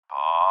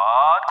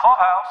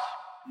Clubhouse.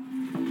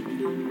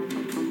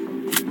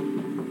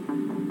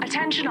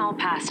 Attention all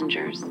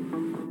passengers.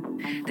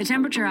 The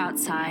temperature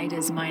outside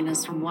is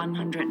minus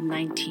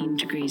 119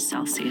 degrees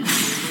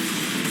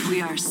Celsius. We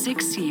are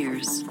 6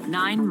 years,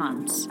 9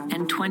 months,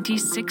 and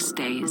 26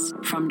 days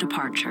from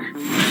departure.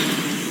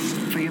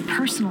 For your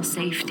personal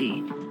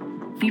safety,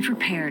 be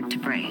prepared to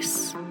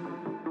brace.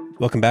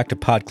 Welcome back to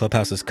Pod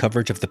Clubhouse's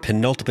coverage of the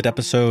penultimate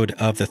episode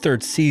of the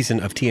third season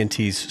of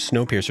TNT's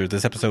Snowpiercer.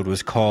 This episode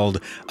was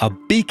called A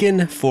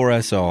Beacon for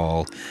Us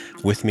All.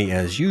 With me,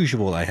 as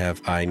usual, I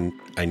have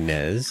Inez.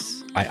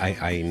 Inez.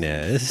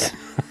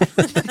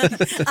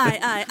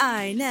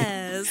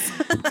 Inez.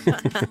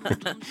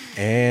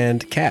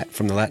 And Kat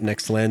from the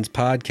Latinx Lens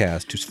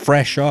podcast, who's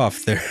fresh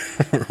off their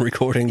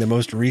recording the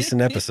most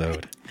recent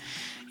episode.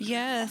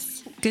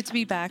 Yes. Good to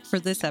be back for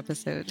this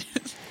episode.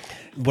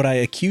 What I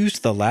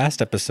accused the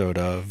last episode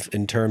of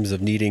in terms of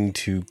needing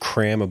to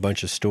cram a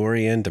bunch of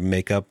story in to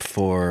make up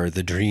for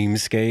the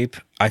dreamscape,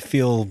 I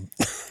feel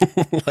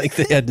like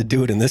they had to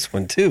do it in this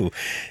one too,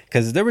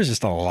 because there was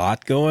just a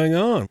lot going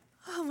on.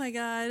 Oh my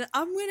God.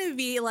 I'm going to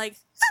be like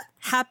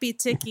happy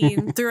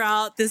ticking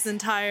throughout this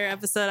entire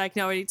episode. I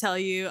can already tell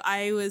you.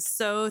 I was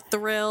so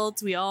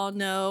thrilled. We all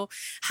know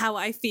how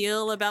I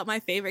feel about my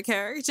favorite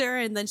character.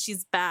 And then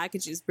she's back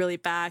and she's really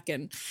back.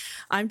 And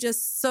I'm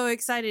just so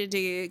excited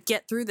to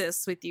get through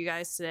this with you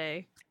guys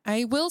today.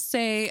 I will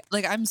say,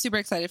 like, I'm super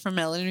excited for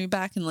Melanie to be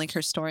back and, like, her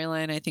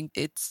storyline. I think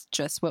it's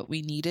just what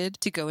we needed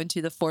to go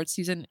into the fourth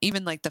season,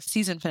 even, like, the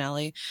season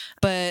finale.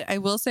 But I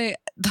will say,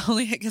 the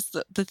only, I guess,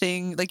 the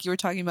thing, like, you were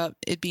talking about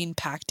it being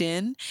packed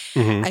in,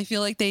 I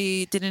feel like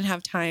they didn't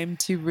have time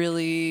to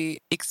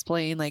really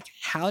explain, like,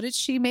 how did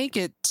she make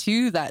it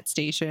to that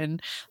station?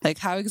 Like,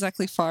 how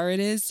exactly far it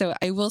is. So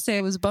I will say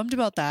I was bummed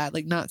about that,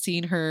 like, not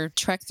seeing her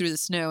trek through the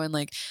snow. And,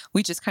 like,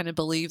 we just kind of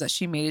believe that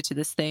she made it to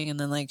this thing and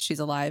then, like, she's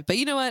alive. But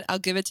you know what? I'll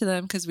give it to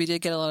them because we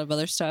did get a lot of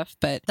other stuff,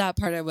 but that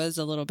part I was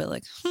a little bit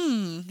like,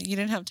 you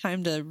didn't have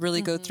time to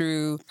really go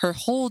through her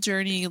whole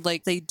journey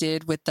like they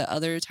did with the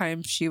other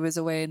time she was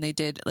away, and they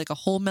did like a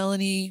whole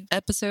Melanie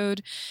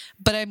episode.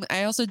 But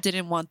I also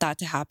didn't want that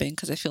to happen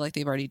because I feel like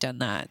they've already done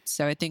that.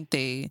 So I think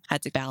they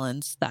had to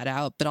balance that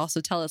out, but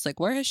also tell us like,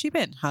 where has she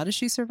been? How does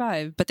she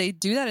survive? But they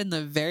do that in the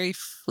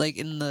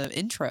in the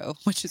intro,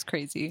 which is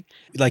crazy.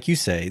 Like you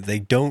say, they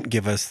don't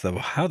give us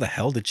how the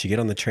hell did she get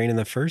on the train in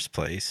the first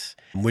place?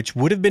 Which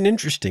would have been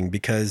interesting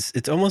because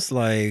it's almost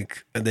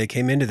like they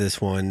came into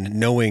this one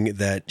knowing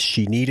that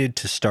she needed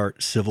to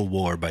start civil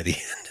war by the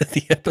end of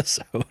the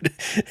episode.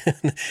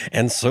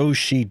 And so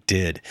she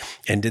did.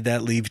 And did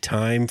that leave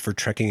time for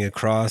trekking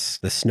across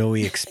the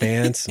snowy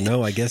expanse?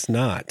 No, I guess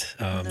not.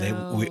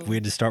 No. We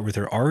had to start with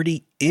her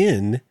already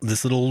in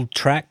this little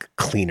track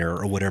cleaner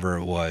or whatever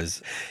it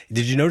was.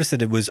 Did you notice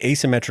that it was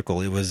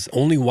asymmetrical? It was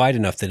only wide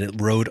enough that it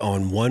rode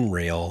on one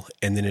rail,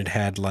 and then it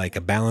had like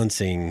a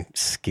balancing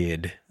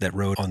skid that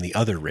rode on the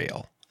other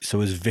rail. So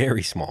it was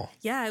very small.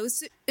 Yeah, it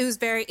was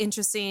very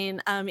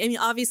interesting. I mean,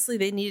 obviously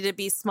they needed to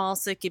be small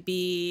so it could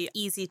be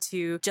easy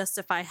to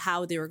justify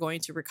how they were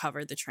going to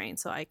recover the train.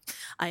 So I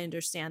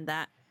understand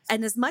that.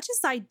 And as much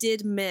as I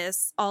did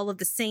miss all of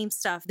the same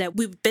stuff that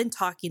we've been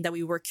talking that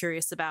we were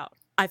curious about,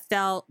 I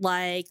felt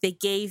like they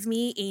gave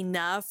me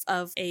enough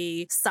of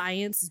a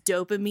science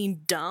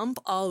dopamine dump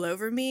all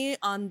over me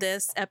on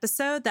this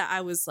episode that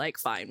I was like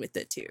fine with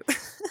it too.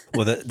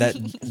 Well,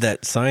 that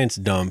science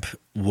dump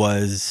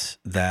was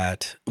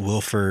that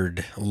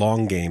Wilford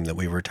long game that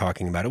we were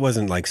talking about. It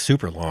wasn't like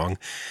super long,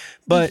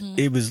 but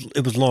it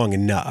was long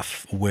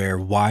enough where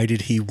why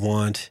did he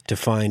want to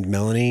find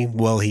Melanie?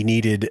 Well, he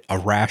needed a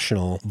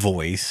rational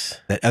voice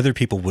that other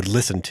people would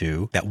listen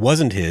to that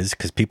wasn't his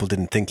because people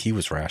didn't think he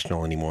was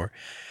rational anymore,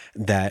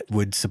 that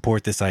would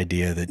support this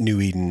idea that New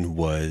Eden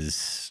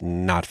was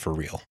not for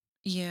real.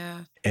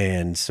 Yeah.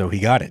 And so he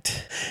got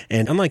it.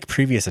 And unlike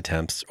previous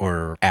attempts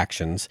or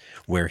actions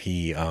where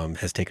he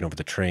has taken over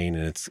the train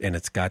and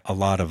it's got a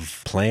lot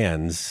of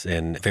plans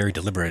and very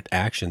deliberate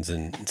actions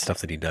and stuff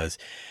that he does,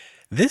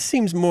 this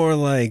seems more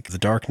like the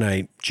Dark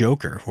Knight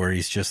Joker, where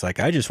he's just like,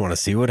 I just want to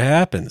see what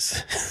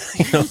happens.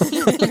 You know?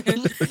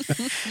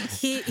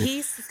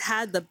 He's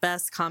had the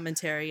best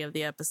commentary of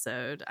the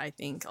episode, I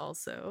think,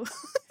 also.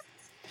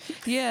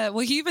 Yeah,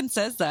 well, he even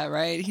says that,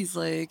 right? He's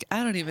like,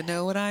 I don't even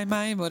know what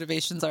my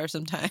motivations are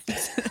sometimes.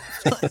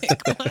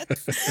 Like, what?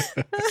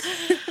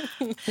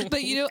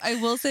 But, you know, I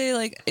will say,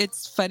 like,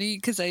 it's funny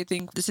because I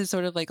think this is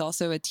sort of like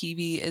also a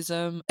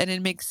TV-ism, and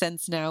it makes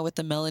sense now with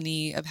the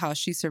Melanie of how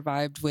she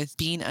survived with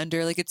being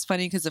under. Like, it's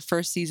funny because the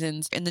first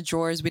seasons in the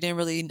drawers, we didn't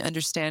really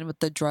understand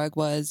what the drug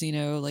was, you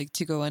know, like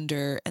to go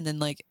under. And then,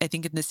 like, I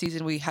think in this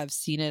season we have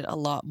seen it a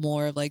lot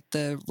more, like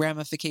the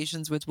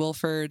ramifications with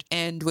Wilford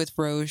and with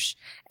Roche.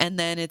 And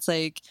then it's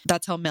like,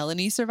 that's how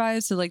Melanie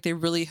survives. So, like, they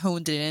really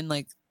honed it in,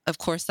 like, of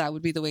course, that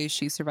would be the way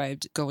she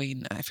survived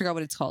going. I forgot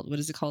what it's called. What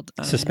is it called?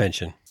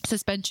 Suspension.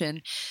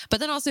 But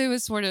then also it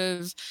was sort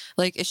of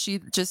like, is she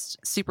just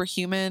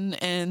superhuman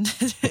and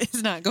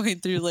is not going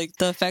through like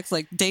the effects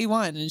like day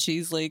one, and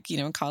she's like,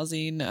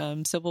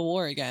 causing civil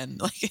war again?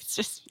 Like,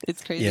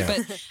 it's crazy. Yeah.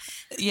 But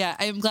yeah,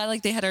 I'm glad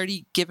like they had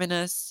already given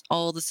us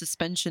all the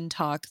suspension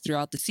talk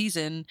throughout the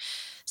season,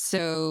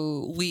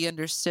 so we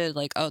understood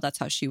like, oh, that's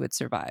how she would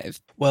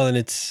survive. Well, and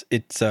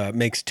it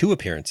makes two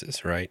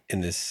appearances, right,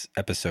 in this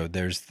episode.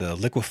 There's the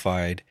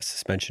liquefied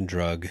suspension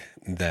drug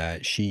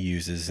that she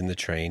uses in the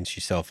train.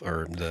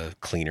 The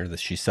cleaner that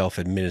she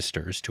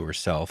self-administers to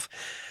herself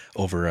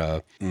over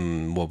a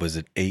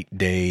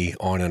 8-day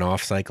on and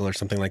off cycle or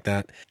something like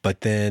that.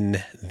 But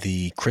then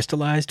the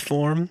crystallized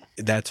form,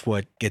 that's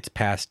what gets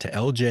passed to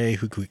LJ,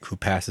 who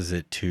passes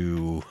it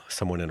to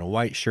someone in a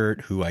white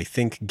shirt, who I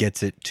think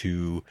gets it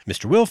to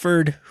Mr.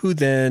 Wilford, who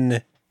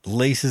then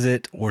laces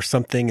it or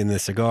something in the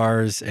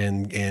cigars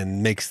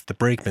and makes the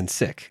brakeman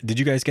sick. Did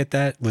you guys get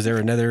that? Was there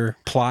another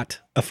plot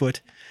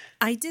afoot?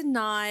 I did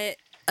not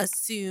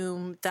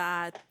assume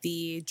that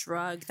the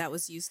drug that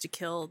was used to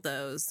kill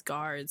those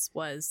guards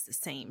was the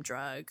same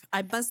drug.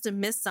 I must have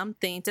missed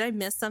something. Did I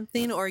miss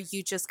something, or are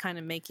you just kind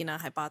of making a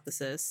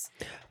hypothesis?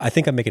 I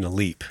think I'm making a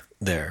leap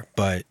there,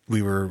 but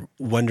we were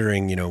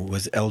wondering,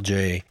 was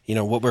LJ,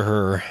 what were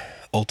her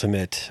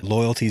ultimate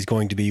loyalties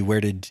going to be?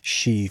 Where did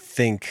she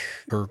think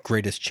her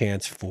greatest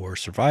chance for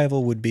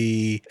survival would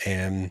be?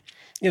 And,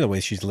 the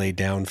way she's laid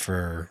down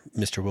for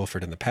Mr.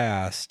 Wilford in the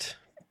past,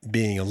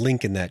 being a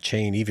link in that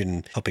chain,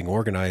 even helping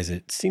organize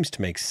it, seems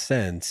to make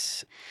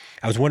sense.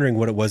 I was wondering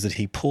what it was that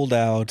he pulled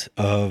out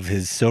of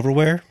his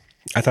silverware.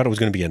 I thought it was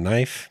going to be a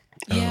knife.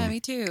 Yeah, me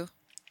too.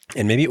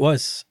 And maybe it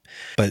was,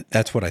 but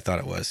that's what I thought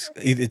it was.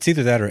 It's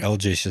either that or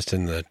LJ's just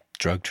in the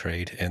drug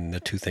trade, and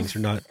the two things are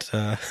not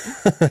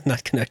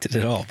not connected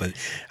at all, but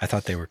I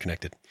thought they were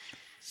connected.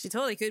 She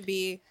totally could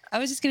be. I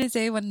was just going to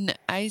say, when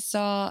I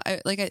saw,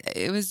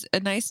 it was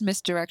a nice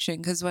misdirection,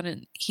 because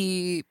when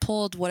he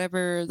pulled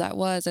whatever that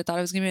was, I thought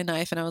it was going to be a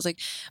knife. And I was like,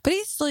 but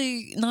he's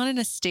like not in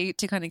a state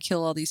to kind of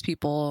kill all these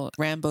people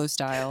Rambo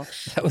style.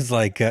 That was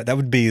like, that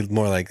would be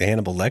more like the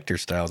Hannibal Lecter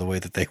style, the way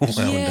that they wound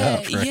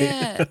up,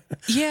 right?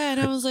 Yeah. And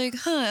I was like,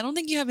 I don't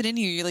think you have it in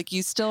you. You're like,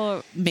 you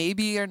still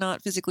maybe are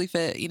not physically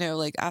fit,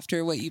 like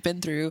after what you've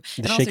been through.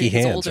 The and shaky also, he's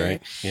hands, older.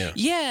 right? Yeah.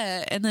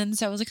 Yeah. And then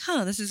so I was like,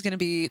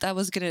 that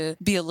was going to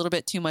be a little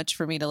bit too much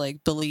for me to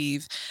like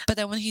believe. But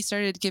then when he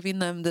started giving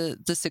them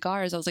the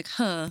cigars, I was like,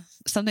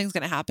 something's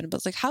going to happen. But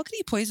it's like, how could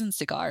he poison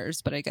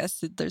cigars? But I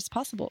guess there's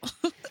possible.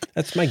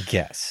 That's my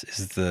guess,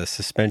 is the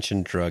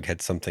suspension drug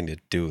had something to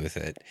do with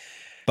it.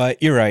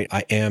 But you're right.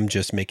 I am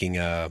just making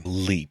a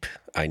leap,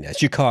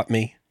 Inez. You caught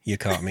me.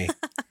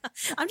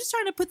 I'm just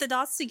trying to put the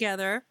dots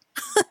together.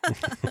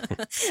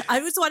 I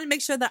just wanted to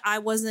make sure that I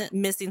wasn't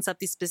missing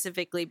something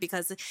specifically,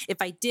 because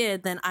if I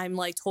did, then I'm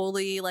like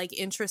totally like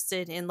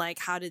interested in like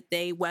how did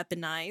they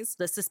weaponize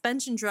the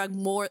suspension drug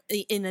more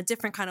in a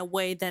different kind of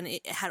way than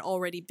it had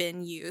already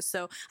been used.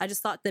 So I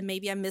just thought that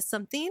maybe I missed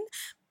something.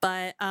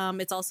 But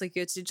it's also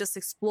good to just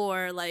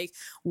explore like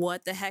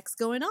what the heck's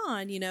going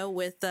on,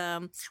 with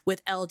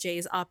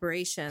LJ's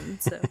operation.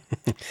 So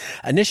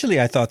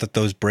initially, I thought that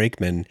those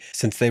brakemen,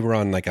 since they were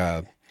on like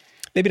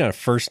maybe not a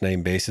first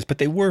name basis, but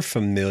they were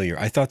familiar,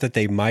 I thought that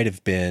they might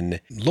have been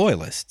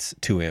loyalists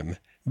to him.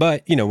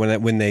 But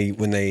when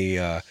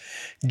they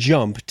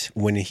jumped,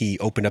 when he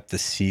opened up the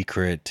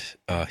secret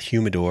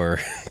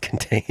humidor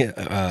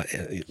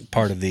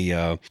part of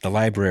the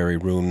library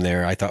room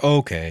there, I thought,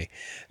 okay,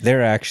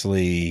 they're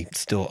actually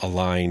still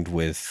aligned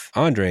with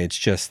Andre. It's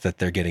just that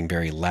they're getting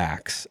very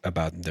lax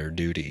about their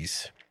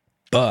duties.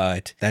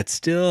 But that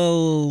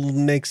still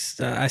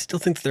makes, I still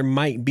think that there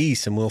might be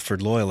some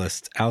Wilford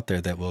loyalists out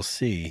there that we'll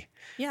see.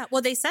 Yeah,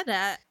 well, they said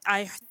that.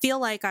 I feel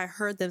like I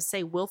heard them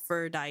say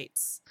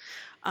Wilfordites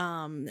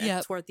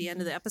toward the end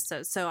of the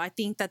episode. So I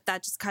think that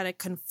just kind of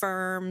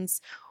confirms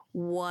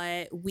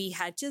what we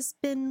had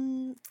just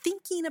been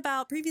thinking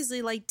about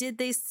previously. Like, did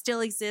they still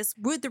exist?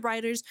 Would the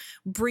writers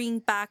bring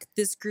back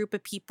this group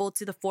of people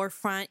to the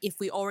forefront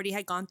if we already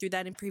had gone through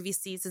that in previous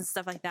seasons,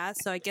 stuff like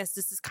that? So I guess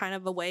this is kind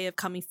of a way of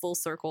coming full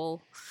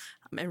circle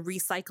and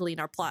recycling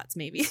our plots,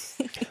 maybe.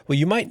 Well,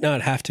 you might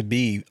not have to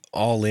be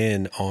all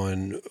in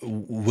on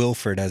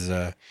Wilford as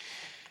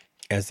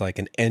like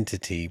an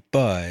entity,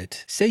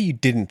 but say you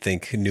didn't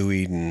think New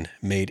Eden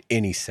made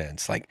any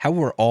sense. Like, how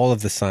were all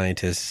of the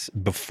scientists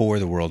before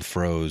the world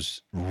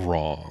froze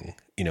wrong?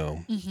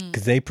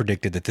 Because they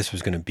predicted that this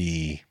was going to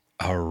be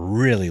a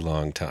really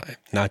long time,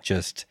 not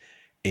just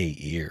 8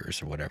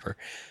 years or whatever.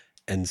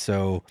 And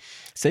so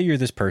say you're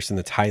this person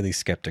that's highly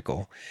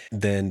skeptical,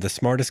 then the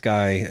smartest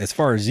guy, as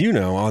far as you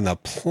know, on the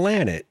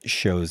planet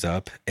shows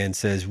up and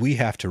says, we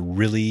have to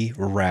really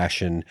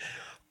ration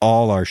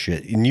all our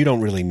shit. And you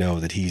don't really know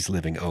that he's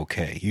living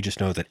okay. You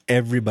just know that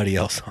everybody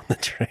else on the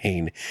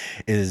train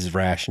is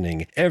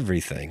rationing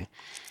everything.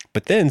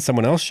 But then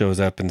someone else shows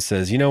up and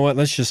says, you know what,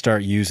 let's just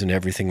start using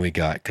everything we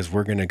got, because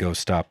we're going to go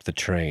stop the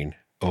train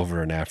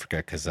over in Africa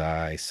because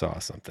I saw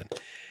something.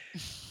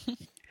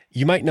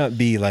 You might not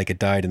be like a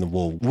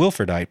dyed-in-the-wool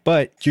Wilfordite,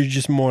 but you're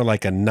just more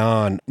like a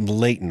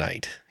non-late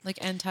night. Like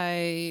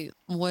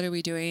what are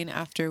we doing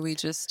after we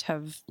just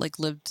have like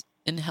lived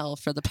in hell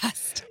for the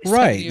past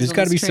Right. There's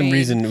got to be train. some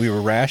reason we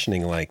were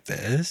rationing like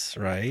this,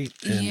 right?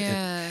 And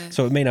yeah.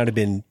 so it may not have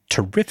been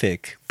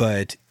terrific,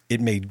 but it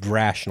made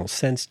rational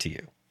sense to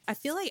you. I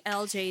feel like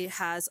LJ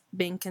has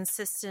been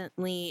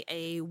consistently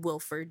a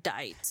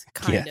Wilfordite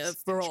kind of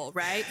role,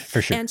 right?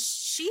 For sure. And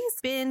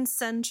she's been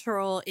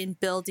central in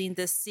building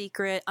this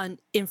secret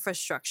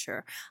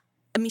infrastructure.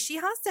 I mean, she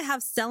has to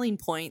have selling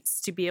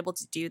points to be able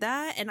to do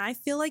that. And I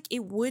feel like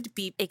it would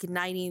be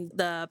igniting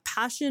the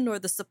passion or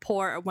the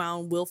support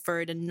around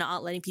Wilford and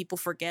not letting people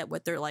forget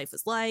what their life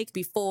was like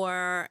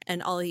before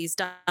and all he's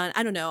done.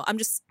 I don't know. I'm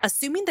just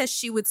assuming that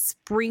she would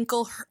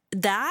sprinkle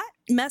that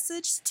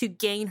message to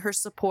gain her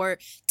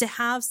support, to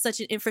have such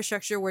an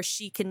infrastructure where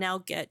she can now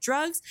get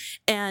drugs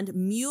and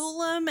mule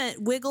them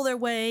and wiggle their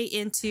way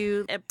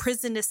into a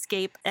prison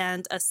escape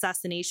and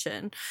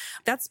assassination.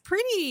 That's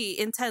pretty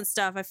intense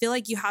stuff. I feel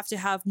like you have to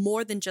have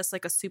more than just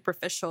like a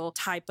superficial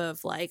type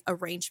of like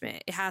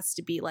arrangement. It has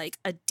to be like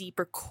a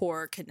deeper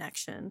core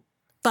connection.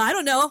 But I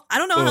don't know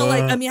how,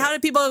 like, I mean, how do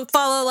people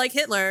follow like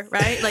Hitler,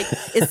 right? Like,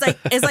 it's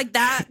like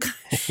that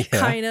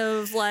kind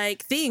of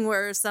like thing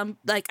where some,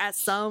 like at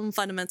some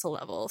fundamental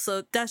level.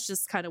 So that's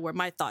just kind of where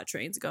my thought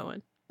train's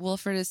going.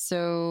 Wilford is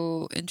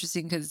so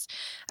interesting because,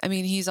 I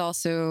mean, he's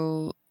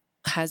also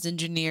has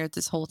engineered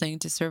this whole thing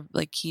to serve,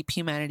 like, keep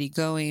humanity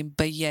going,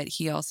 but yet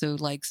he also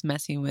likes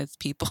messing with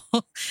people.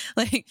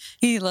 Like,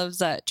 he loves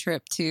that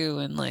trip too.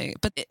 And like,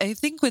 but I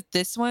think with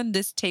this one,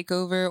 this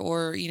takeover,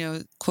 or, you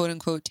know, quote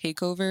unquote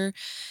takeover,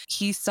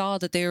 he saw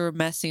that they were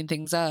messing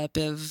things up.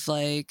 Of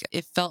like,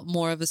 it felt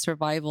more of a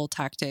survival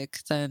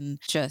tactic than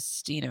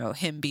just, you know,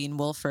 him being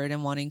Wilford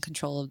and wanting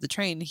control of the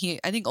train.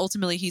 I think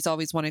ultimately he's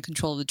always wanted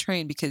control of the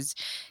train because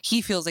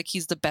he feels like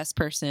he's the best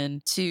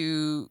person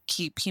to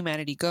keep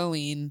humanity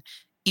going,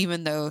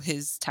 even though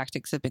his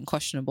tactics have been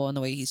questionable in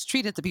the way he's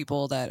treated the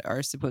people that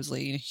are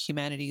supposedly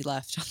humanity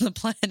left on the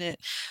planet.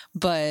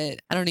 But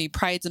I don't know, he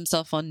prides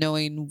himself on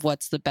knowing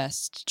what's the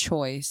best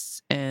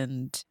choice,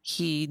 and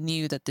he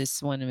knew that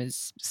this one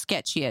was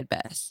sketchy at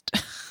best.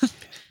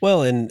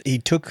 Well, and he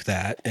took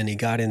that and he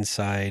got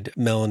inside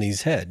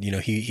Melanie's head. You know,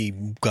 he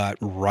got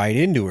right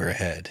into her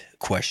head,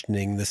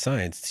 questioning the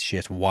science. She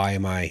asked, why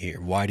am I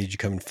here? Why did you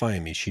come and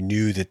find me? She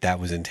knew that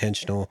that was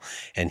intentional,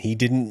 and he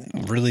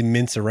didn't really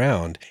mince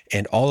around.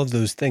 And all of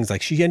those things,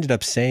 like, she ended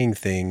up saying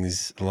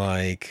things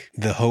like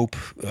the hope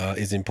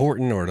is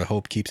important, or the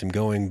hope keeps him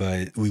going,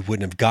 but we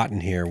wouldn't have gotten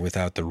here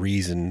without the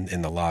reason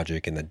and the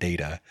logic and the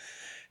data.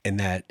 And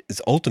that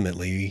is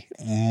ultimately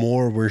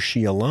more where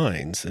she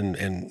aligns.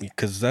 And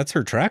because that's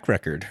her track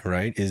record,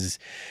 right? Is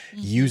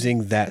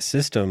using that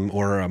system,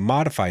 or a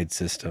modified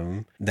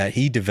system that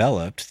he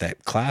developed,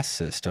 that class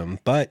system,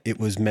 but it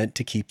was meant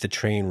to keep the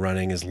train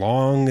running as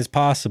long as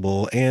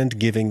possible and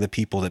giving the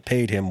people that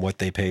paid him what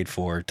they paid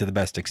for to the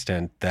best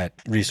extent that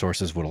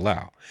resources would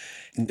allow.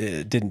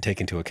 It didn't take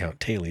into account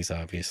tailies,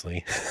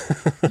 obviously.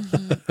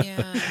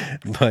 Yeah.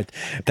 But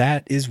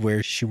that is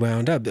where she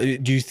wound up. Do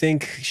you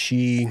think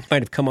she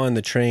might have come on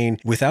the train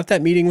without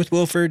that meeting with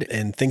Wilford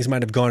and things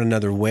might have gone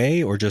another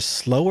way, or just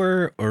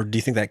slower? Or do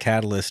you think that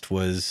catalyst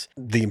was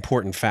the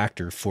important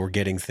factor for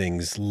getting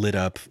things lit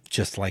up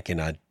just like in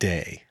a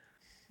day?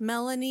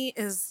 Melanie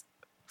is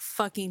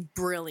fucking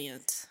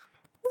brilliant.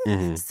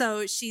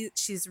 So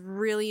she's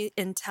really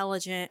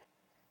intelligent.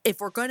 If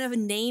we're going to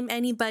name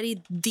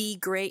anybody the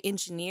great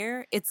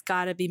engineer, it's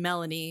got to be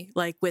Melanie,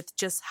 like, with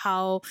just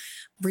how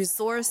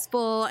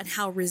resourceful and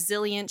how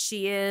resilient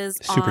she is.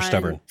 Super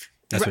stubborn.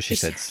 That's what she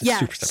said. Yeah,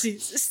 super stubborn.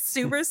 She's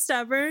super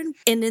stubborn,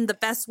 and in the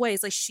best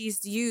ways. Like,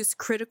 she's used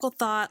critical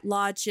thought,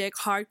 logic,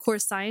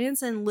 hardcore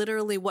science, and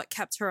literally what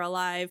kept her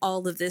alive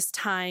all of this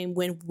time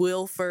when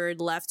Wilford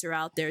left her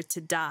out there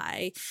to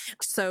die.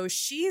 So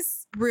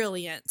she's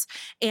brilliant.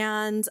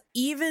 And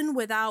even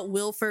without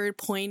Wilford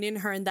pointing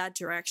her in that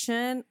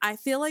direction, I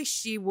feel like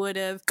she would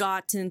have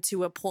gotten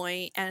to a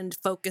point and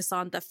focused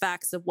on the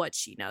facts of what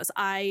she knows.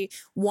 I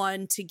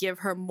want to give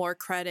her more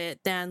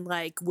credit than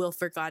like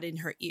Wilford got in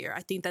her ear.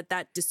 I think that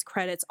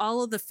discredits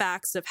all of the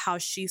facts of how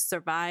she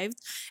survived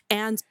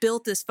and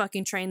built this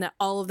fucking train that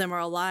all of them are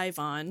alive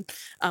on.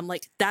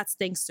 Like, that's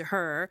thanks to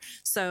her.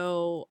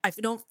 So I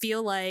don't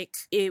feel like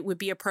it would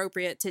be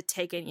appropriate to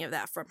take any of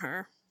that from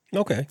her.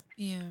 Okay.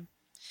 Yeah.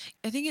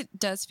 I think it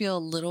does feel a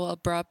little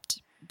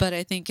abrupt, but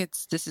I think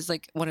this is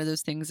like one of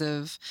those things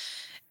of,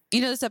 you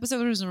know, this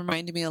episode was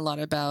reminding me a lot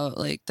about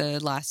like the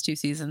last 2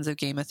 seasons of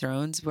Game of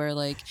Thrones, where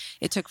like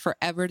it took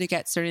forever to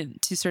get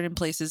certain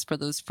places for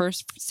those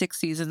first 6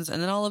 seasons,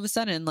 and then all of a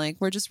sudden, like,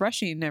 we're just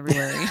rushing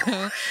everywhere, you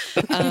know.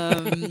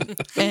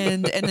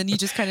 And then you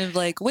just kind of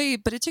like,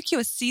 wait, but it took you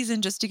a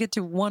season just to get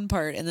to one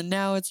part, and then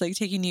now it's like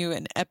taking you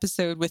an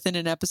episode within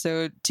an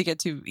episode to get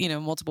to, you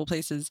know, multiple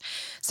places.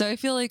 So I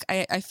feel like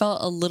I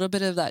felt a little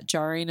bit of that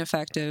jarring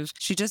effect of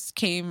she just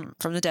came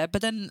from the dead,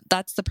 but then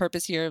that's the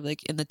purpose here,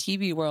 like in the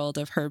TV world,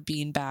 of her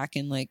being back.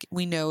 And like,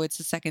 we know it's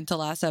the second to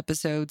last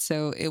episode.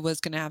 So it was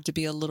going to have to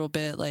be a little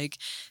bit like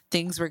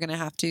things were going to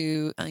have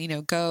to,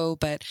 go.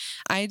 But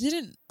I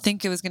didn't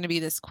think it was going to be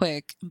this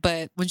quick.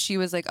 But when she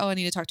was like, oh, I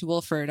need to talk to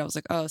Wilford, I was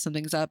like, oh,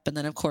 something's up. And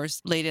then of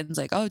course, Layton's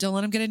like, oh, don't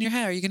let him get in your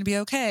head. Are you going to be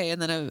okay?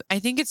 And then I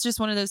think it's just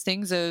one of those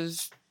things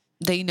of,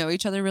 they know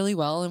each other really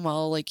well. And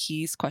while like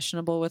he's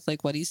questionable with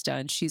like what he's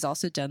done, she's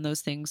also done those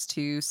things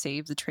to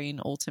save the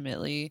train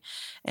ultimately.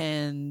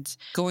 And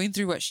going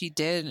through what she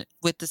did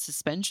with the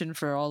suspension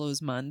for all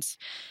those months,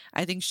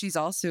 I think she's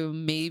also,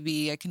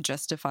 maybe I can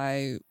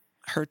justify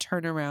her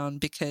turnaround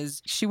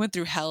because she went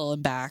through hell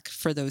and back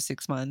for those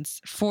 6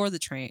 months for the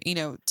train,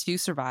 to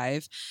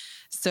survive.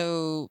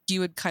 So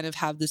you would kind of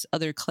have this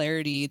other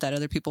clarity that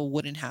other people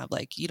wouldn't have.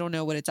 Like, you don't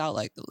know what it's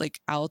like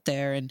out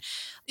there. And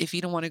if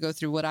you don't want to go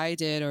through what I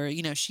did, or,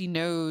 she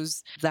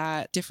knows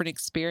that different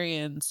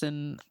experience.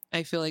 And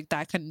I feel like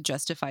that can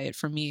justify it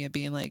for me of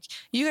being like,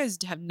 you guys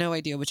have no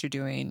idea what you're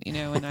doing,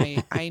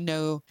 and I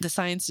know the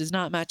science does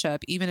not match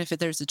up. Even if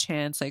there's a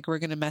chance, like, we're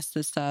going to mess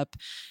this up,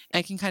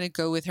 I can kind of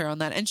go with her on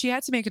that. And she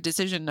had to make a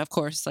decision, of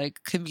course, like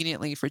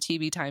conveniently for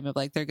TV time of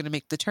like, they're going to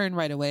make the turn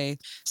right away.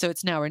 So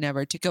it's now or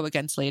never to go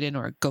against Layton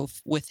or go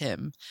with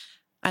him.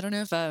 I don't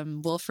know if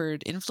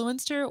Wilford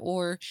influenced her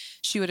or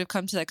she would have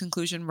come to that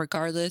conclusion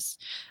regardless,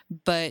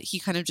 but he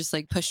kind of just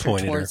like pushed her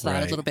towards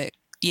that a little bit.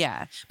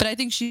 Yeah. But I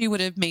think she would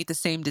have made the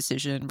same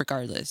decision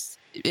regardless.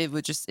 It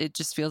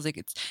just feels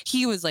like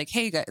he was like,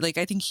 hey, guys, like,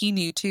 I think he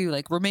knew too,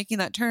 like, we're making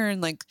that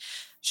turn. Like,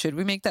 should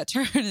we make that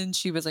turn? And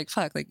she was like,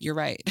 fuck, like, you're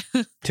right.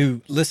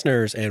 To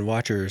listeners and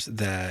watchers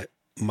that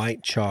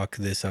might chalk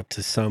this up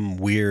to some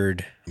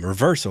weird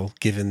reversal,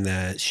 given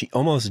that she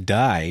almost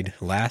died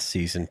last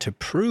season to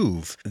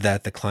prove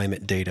that the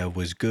climate data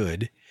was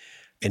good.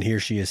 And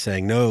here she is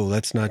saying, no,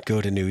 let's not go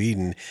to New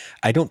Eden.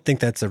 I don't think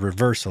that's a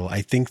reversal.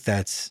 I think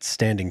that's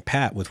standing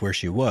pat with where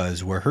she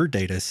was, where her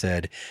data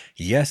said,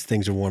 yes,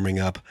 things are warming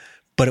up,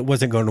 but it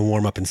wasn't going to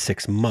warm up in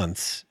 6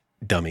 months.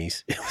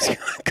 Dummies. It was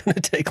going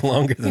to take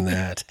longer than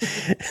that.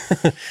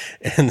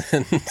 And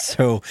then,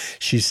 so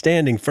she's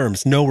standing firm.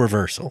 It's no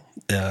reversal.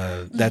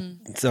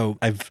 So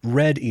I've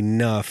read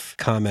enough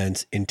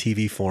comments in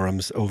TV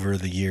forums over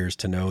the years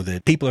to know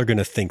that people are going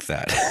to think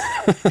that.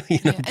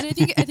 Yeah, and I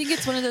think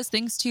it's one of those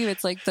things too.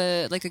 It's like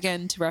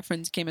again, to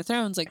reference Game of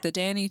Thrones, like the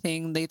Dany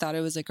thing, they thought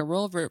it was like a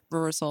role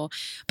reversal,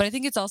 but I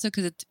think it's also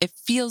because it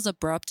feels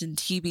abrupt in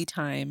TV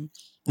time.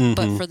 Mm-hmm.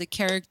 But for the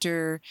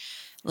character,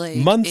 like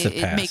months have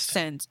passed. It makes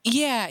sense.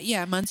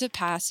 Yeah, months have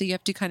passed, so you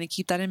have to kind of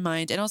keep that in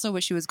mind, and also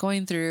what she was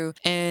going through,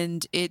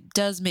 and it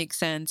does make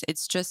sense.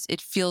 It's just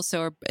it feels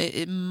so.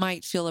 It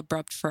might feel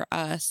abrupt for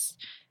us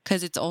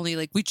because it's only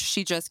like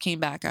she just came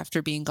back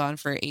after being gone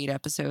for 8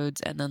 episodes,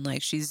 and then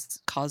like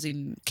she's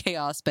causing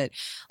chaos. But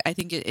I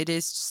think it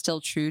is still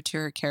true to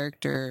her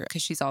character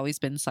because she's always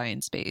been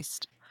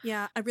science-based.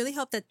 Yeah, I really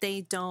hope that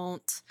they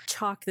don't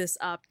chalk this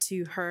up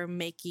to her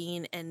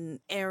making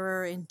an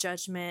error in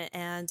judgment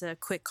and a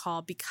quick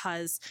call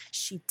because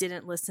she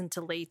didn't listen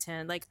to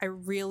Layton. Like, I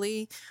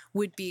really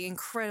would be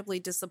incredibly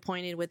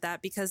disappointed with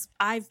that because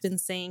I've been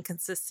saying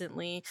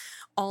consistently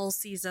all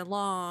season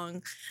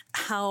long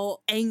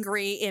how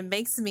angry it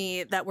makes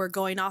me that we're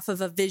going off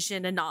of a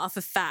vision and not off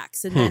of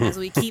facts. And then as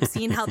we keep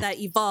seeing how that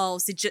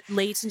evolves,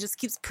 Layton just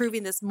keeps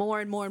proving this more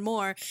and more and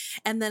more.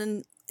 And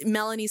then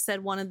Melanie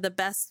said one of the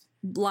best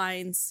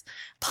lines,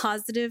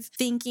 positive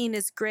thinking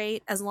is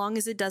great as long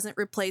as it doesn't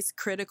replace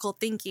critical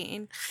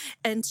thinking.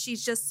 And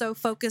she's just so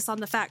focused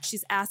on the fact.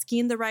 She's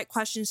asking the right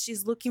questions.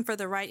 She's looking for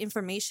the right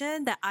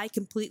information that I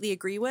completely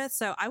agree with.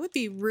 So I would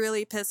be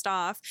really pissed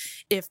off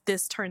if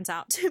this turns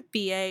out to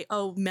be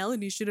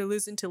Melanie should have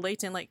listened to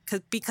Layton, like,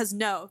 because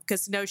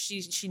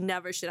she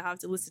never should have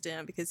to listen to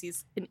him because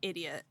he's an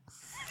idiot.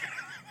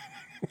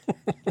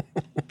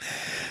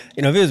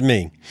 If it was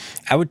me,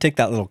 I would take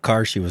that little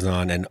car she was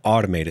on and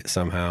automate it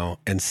somehow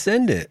and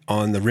send it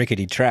on the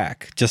rickety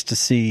track just to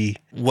see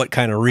what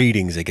kind of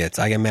readings it gets.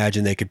 I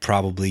imagine they could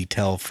probably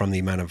tell from the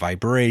amount of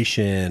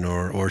vibration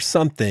or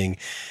something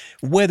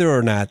whether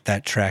or not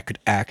that track could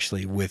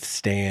actually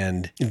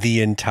withstand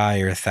the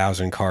entire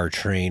 1,000-car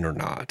train or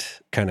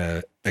not. Kind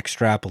of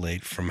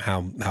extrapolate from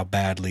how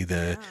badly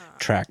the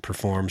track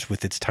performs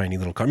with its tiny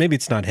little car. Maybe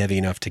it's not heavy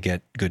enough to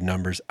get good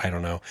numbers. I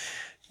don't know.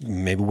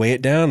 Maybe weigh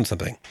it down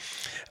something.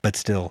 But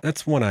still,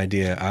 that's one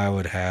idea I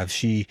would have.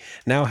 She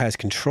now has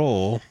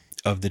control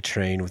of the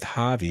train with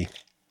Javi.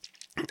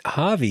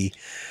 Javi,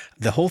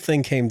 the whole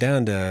thing came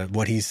down to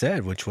what he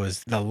said, which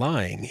was the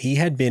lying. He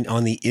had been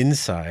on the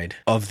inside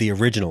of the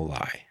original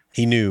lie.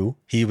 He knew.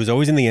 He was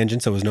always in the engine,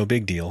 so it was no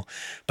big deal.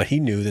 But he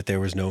knew that there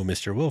was no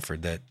Mr.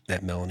 Wilford,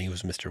 that Melanie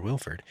was Mr.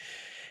 Wilford.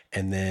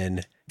 And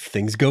then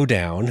things go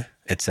down,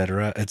 et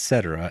cetera, et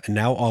cetera. And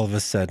now all of a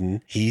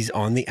sudden, he's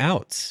on the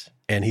outs.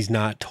 And he's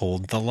not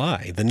told the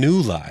lie, the new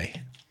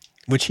lie,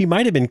 which he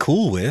might have been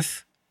cool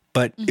with,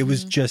 but it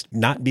was just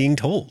not being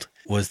told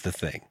was the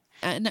thing.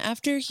 And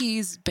after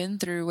he's been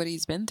through what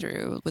he's been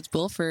through with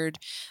Wilford,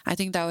 I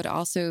think that would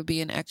also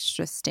be an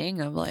extra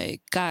sting of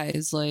like,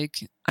 guys,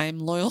 like I'm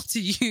loyal to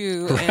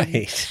you.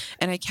 Right.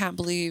 And I can't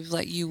believe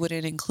that you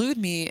wouldn't include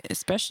me,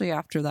 especially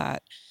after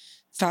that.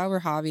 If I were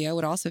Javi, I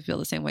would also feel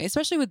the same way,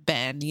 especially with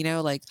Ben, you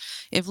know, like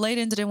if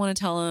Layton didn't want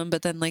to tell him,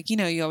 but then like, you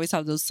know, you always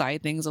have those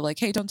side things of like,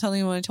 hey, don't tell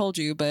anyone I told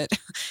you. But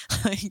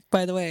like,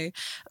 by the way,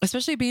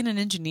 especially being an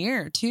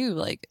engineer too,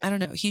 like, I don't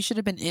know, he should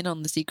have been in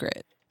on the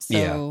secret.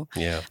 So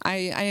yeah. I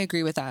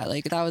agree with that.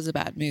 Like that was a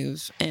bad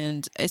move.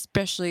 And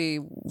especially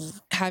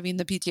having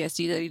the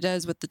PTSD that he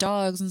does with the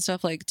dogs and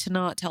stuff, like to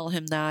not tell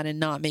him that and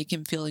not make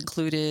him feel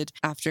included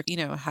after, you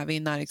know,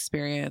 having that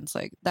experience,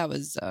 like that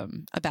was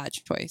a bad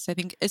choice. I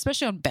think,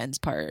 especially on Ben's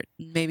part,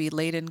 maybe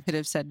Layton could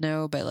have said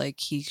no, but like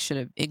he should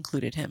have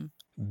included him.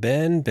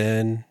 Ben.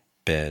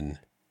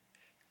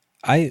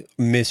 I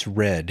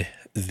misread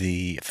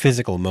the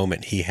physical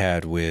moment he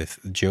had with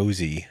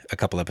Josie a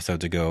couple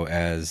episodes ago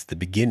as the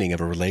beginning of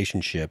a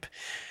relationship.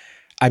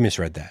 I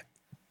misread that.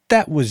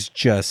 That was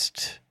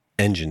just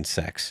engine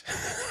sex.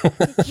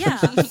 Yeah.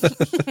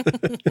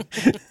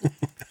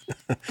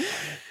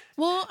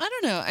 Well, I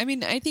don't know. I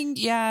mean, I think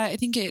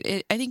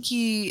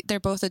they're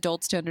both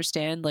adults to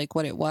understand like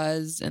what it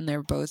was, and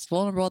they're both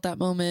vulnerable at that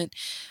moment.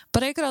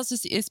 But I could also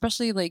see,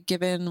 especially like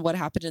given what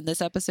happened in this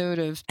episode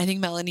of, I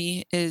think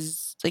Melanie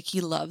is like,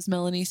 he loves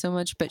Melanie so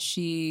much, but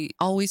she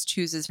always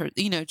chooses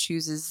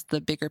chooses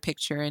the bigger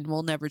picture and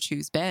will never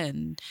choose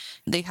Ben.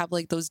 They have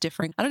like those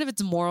different, I don't know if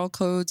it's moral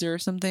codes or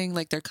something,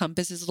 like their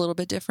compass is a little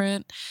bit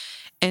different.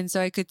 And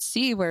so I could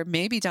see where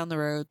maybe down the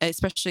road,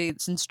 especially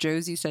since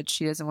Josie said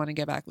she doesn't want to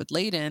get back with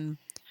Layton,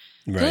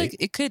 I feel like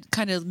it could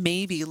kind of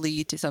maybe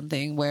lead to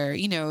something where,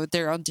 you know,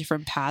 they're on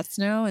different paths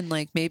now, and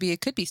like maybe it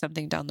could be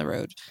something down the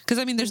road. Because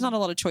I mean, there's not a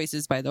lot of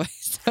choices, by the way.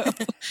 So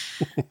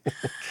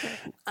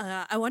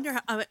I wonder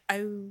how,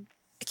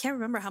 I can't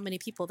remember how many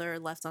people there are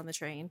left on the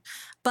train,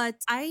 but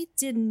I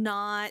did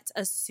not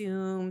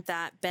assume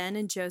that Ben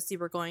and Josie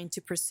were going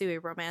to pursue a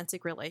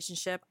romantic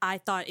relationship. I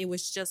thought it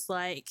was just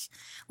like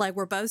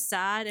we're both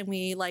sad and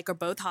we like are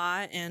both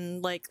hot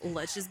and like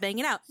let's just bang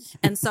it out.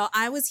 And so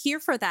I was here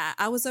for that.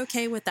 I was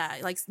okay with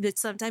that. Like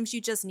sometimes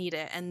you just need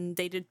it, and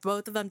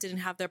both of them didn't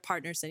have their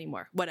partners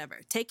anymore.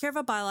 Whatever, take care of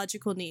a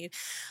biological need.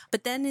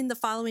 But then in the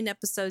following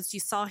episodes, you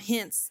saw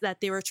hints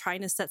that they were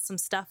trying to set some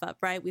stuff up.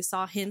 Right? We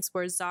saw hints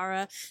where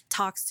Zara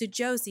talks to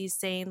Josie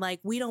saying like,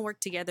 we don't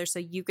work together, so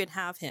you can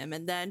have him.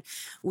 And then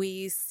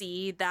we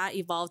see that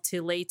evolve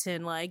to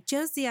Layton like,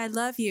 Josie, I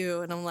love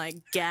you. And I'm like,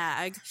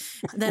 gag.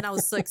 And then I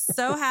was like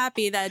so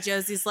happy that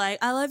Josie's like,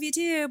 I love you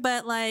too,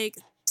 but like,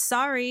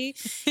 sorry,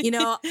 you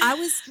know. I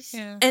was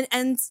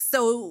and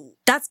so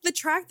that's the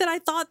track that I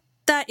thought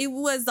that it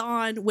was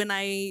on when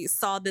I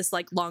saw this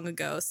like long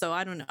ago. So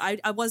I don't know.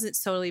 I wasn't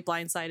totally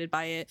blindsided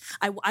by it.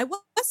 I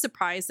was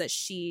surprised that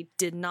she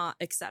did not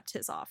accept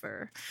his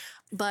offer.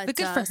 But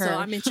good for her. So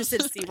I'm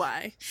interested to see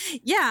why.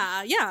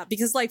 Yeah,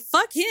 because like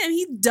fuck him,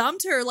 he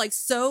dumped her like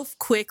so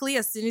quickly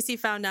as soon as he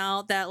found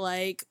out that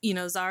like, you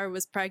know, Zara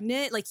was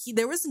pregnant. Like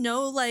there was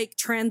no like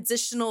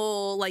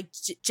transitional like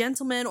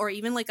gentleman, or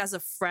even like as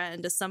a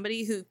friend, as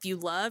somebody who if you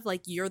love,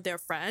 like you're their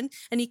friend,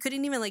 and he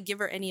couldn't even like give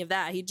her any of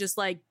that. He just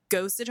like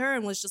ghosted her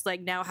and was just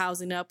like now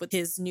housing up with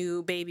his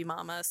new baby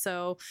mama.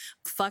 So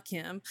fuck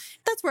him.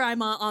 That's where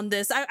I'm on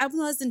this. I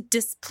wasn't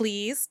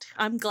displeased.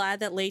 I'm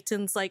glad that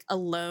Layton's like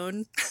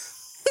alone.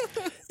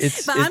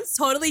 But I'm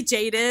totally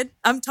jaded.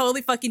 I'm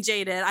totally fucking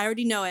jaded. I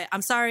already know it.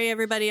 I'm sorry,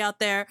 everybody out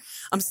there.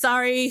 I'm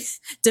sorry,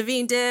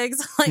 Davine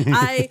Diggs. Like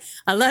I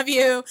love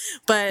you,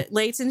 but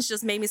Layton's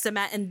just made me so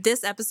mad. And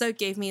this episode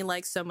gave me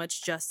like so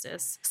much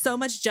justice. So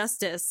much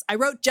justice. I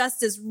wrote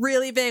justice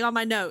really big on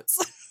my notes.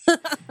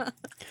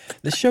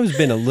 This show's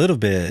been a little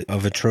bit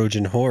of a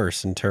Trojan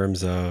horse in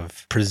terms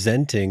of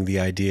presenting the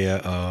idea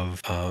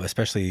of,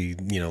 especially,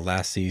 you know,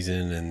 last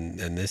season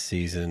and this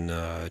season,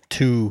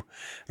 two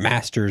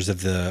masters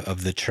of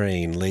the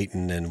train,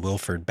 Layton and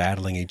Wilford,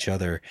 battling each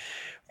other,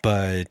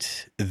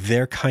 but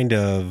they're kind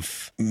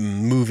of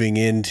moving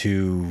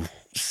into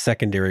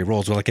secondary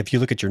roles. Well, like if you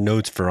look at your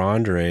notes for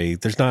Andre,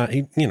 there's not,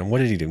 you know, what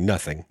did he do?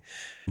 Nothing.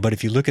 But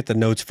if you look at the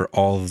notes for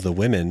all of the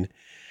women,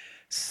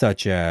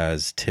 such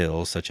as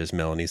Till, such as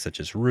Melanie, such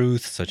as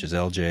Ruth, such as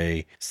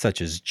LJ,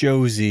 such as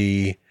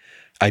Josie,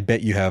 I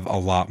bet you have a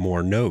lot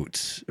more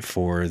notes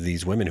for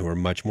these women who are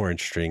much more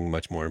interesting,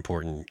 much more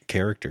important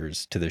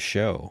characters to the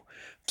show.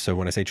 So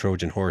when I say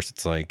Trojan horse,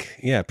 it's like,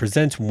 yeah, it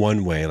presents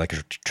one way, like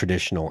a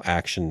traditional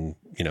action,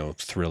 you know,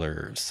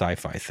 thriller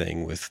sci-fi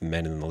thing with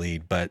men in the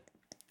lead, but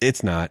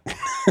it's not.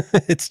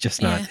 It's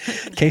just not.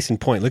 Case in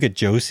point, look at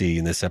Josie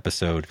in this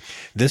episode.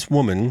 This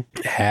woman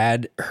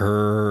had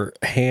her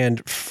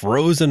hand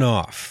frozen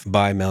off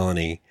by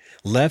Melanie,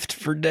 left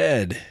for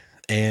dead,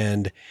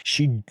 and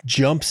she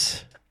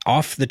jumps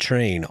off the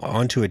train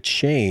onto a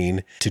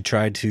chain to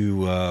try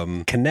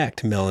to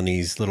connect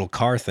Melanie's little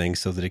car thing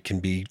so that it can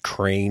be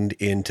craned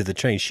into the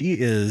train. She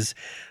is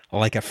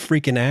like a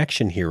freaking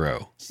action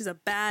hero. She's a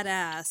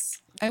badass.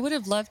 I would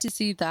have loved to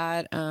see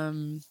that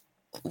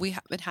we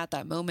haven't had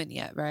that moment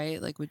yet,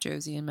 right? Like with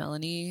Josie and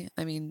Melanie.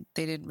 I mean,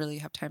 they didn't really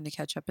have time to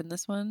catch up in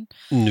this one.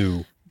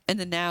 No. And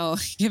then now,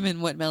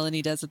 given what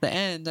Melanie does at the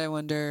end, I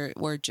wonder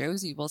where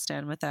Josie will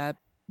stand with that.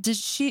 Did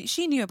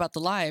she knew about the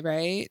lie,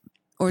 right?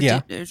 Or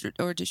Yeah. did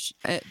she?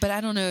 But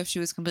I don't know if she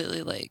was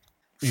completely like.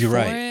 You're for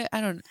right. It.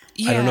 I don't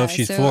know if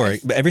she's for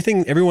it. But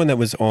everyone that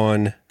was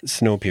on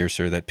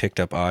Snowpiercer that picked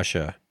up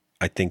Asha,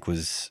 I think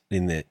was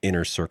in the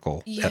inner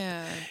circle.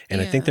 Yeah. And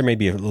I think there may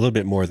be a little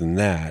bit more than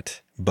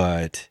that,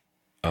 but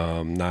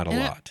not a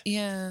lot.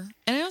 Yeah.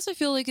 And I also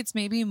feel like it's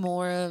maybe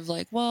more of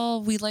like,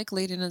 well, we like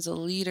Layden as a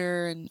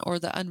leader or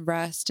the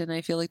unrest. And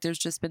I feel like there's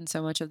just been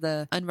so much of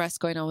the unrest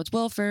going on with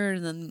Wilford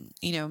and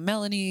then,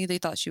 Melanie, they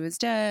thought she was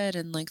dead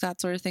and like that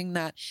sort of thing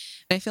and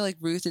I feel like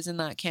Ruth is in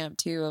that camp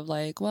too of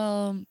like,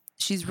 well,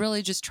 she's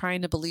really just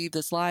trying to believe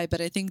this lie.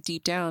 But I think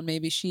deep down,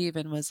 maybe she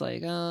even was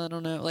like, oh, I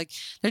don't know. Like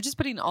they're just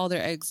putting all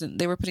their eggs in.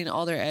 They were putting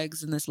all their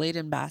eggs in this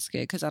Layden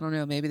basket. Cause I don't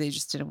know, maybe they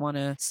just didn't want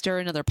to stir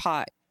another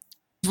pot.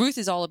 Ruth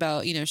is all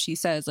about, she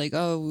says like,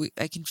 oh,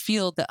 I can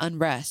feel the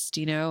unrest,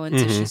 and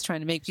so she's trying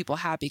to make people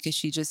happy because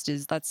she just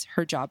is, that's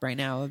her job right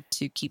now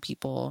to keep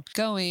people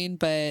going.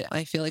 But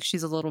I feel like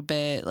she's a little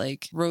bit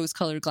like rose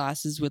colored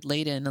glasses with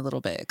Layden a little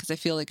bit. Cause I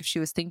feel like if she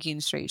was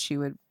thinking straight, she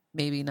would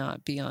maybe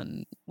not be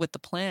on with the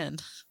plan.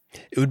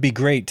 It would be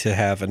great to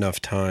have enough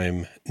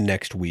time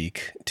next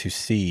week to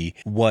see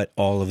what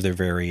all of their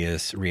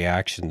various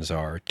reactions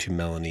are to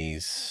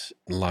Melanie's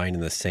line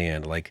in the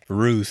sand. Like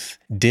Ruth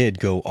did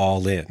go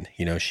all in.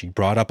 She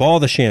brought up all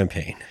the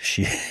champagne.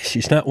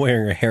 She's not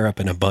wearing her hair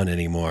up in a bun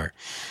anymore.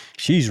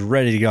 She's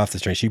ready to get off the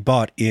train. She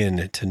bought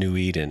in to New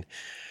Eden.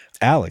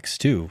 Alex,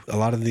 too. A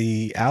lot of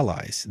the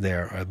allies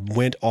there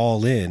went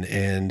all in.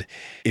 And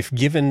if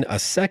given a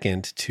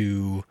second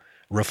to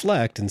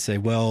reflect and say,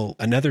 well,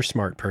 another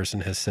smart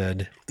person has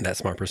said, that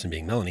smart person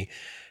being Melanie,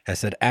 has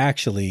said,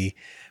 actually,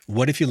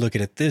 what if you look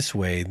at it this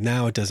way?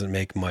 Now it doesn't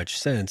make much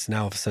sense.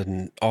 Now all of a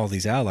sudden, all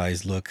these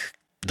allies look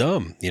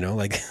dumb,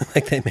 like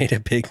they made a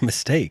big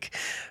mistake.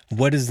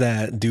 What does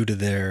that do to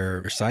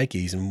their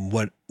psyches and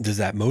what does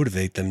that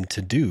motivate them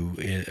to do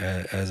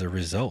as a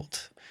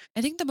result? I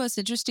think the most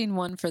interesting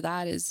one for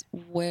that is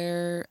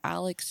where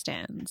Alex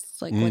stands.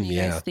 Like, what do you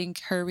guys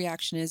think her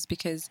reaction is?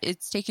 Because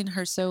it's taken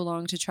her so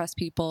long to trust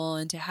people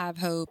and to have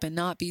hope and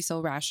not be so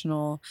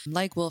rational,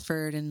 like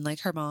Wilford and like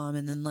her mom.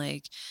 And then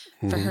like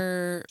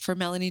for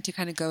Melanie to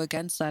kind of go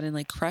against that and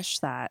like crush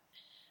that.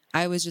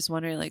 I was just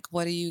wondering, like,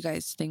 what do you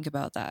guys think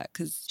about that?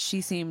 Because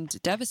she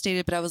seemed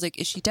devastated, but I was like,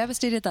 is she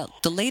devastated that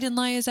the Layden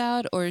lie is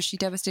out, or is she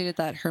devastated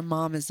that her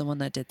mom is the one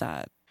that did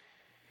that?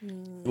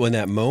 When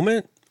that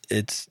moment,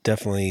 it's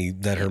definitely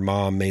that her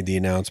mom made the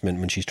announcement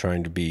when she's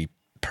trying to be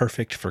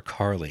perfect for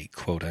Carly,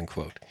 quote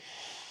unquote.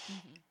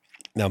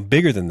 Now,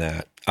 bigger than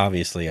that,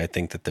 obviously, I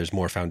think that there's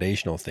more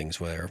foundational things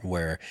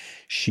where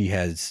she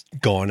has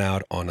gone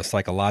out on a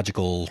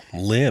psychological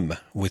limb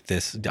with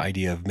this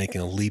idea of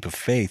making a leap of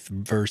faith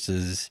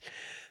versus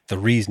the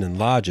reason and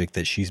logic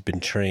that she's been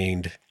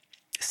trained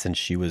since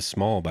she was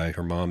small by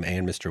her mom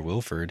and Mr.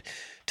 Wilford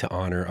to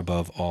honor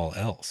above all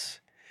else.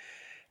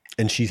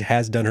 And she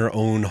has done her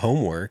own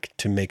homework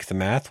to make the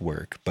math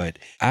work. But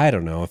I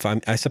don't know,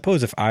 I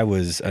suppose if I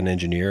was an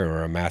engineer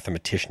or a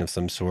mathematician of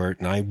some sort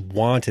and I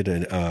wanted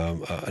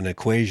an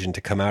equation to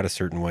come out a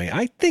certain way,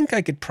 I think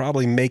I could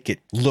probably make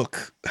it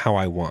look how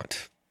I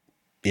want,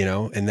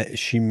 and that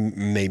she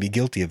may be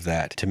guilty of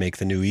that to make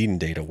the New Eden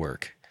data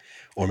work.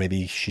 Or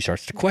maybe she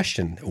starts to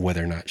question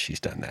whether or not she's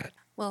done that.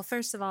 Well,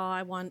 first of all,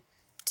 I want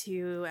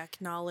to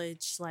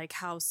acknowledge like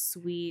how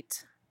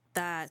sweet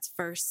that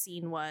first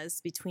scene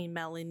was between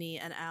Melanie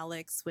and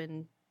Alex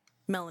when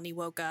Melanie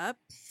woke up.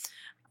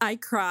 I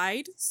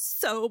cried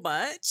so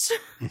much.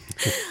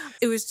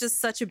 It was just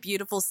such a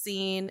beautiful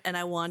scene, and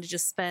I wanted to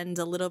just spend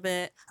a little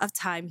bit of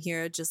time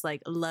here just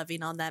like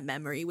loving on that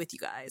memory with you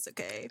guys,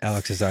 okay?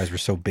 Alex's eyes were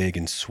so big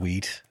and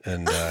sweet.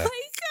 And oh my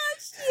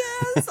gosh,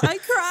 yes. I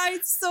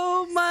cried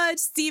so much.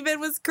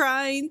 Steven was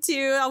crying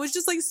too. I was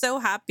just like so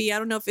happy. I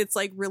don't know if it's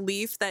like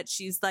relief that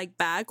she's like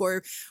back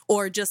or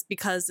just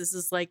because this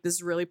is like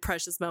this really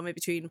precious moment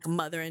between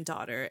mother and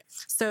daughter.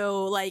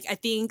 So like I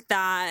think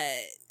that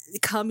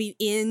coming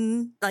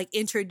in, like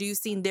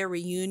introducing their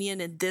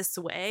reunion in this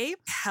way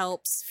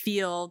helps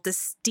feel the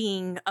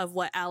sting of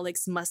what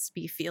Alex must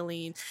be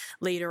feeling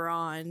later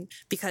on,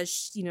 because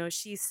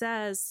she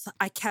says,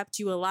 I kept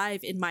you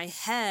alive in my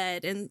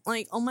head. And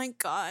like, oh my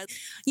God,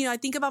 I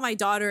think about my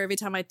daughter every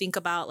time I think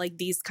about like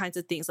these kinds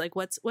of things, like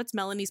what's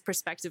Melanie's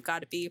perspective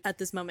got to be at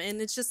this moment.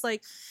 And it's just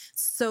like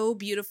so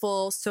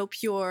beautiful, so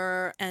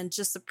pure, and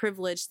just a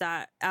privilege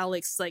that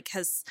Alex like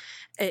has,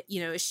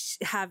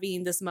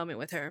 having this moment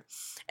with her.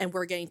 And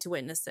we're getting to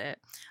witness it.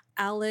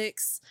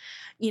 Alex,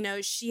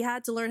 she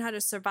had to learn how to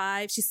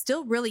survive. She's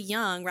still really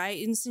young,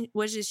 right?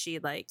 What is she,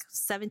 like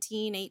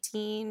 17,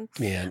 18?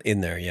 Yeah, in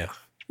there, yeah.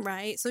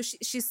 Right. So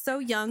she's so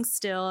young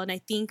still. And I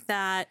think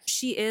that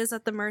she is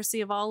at the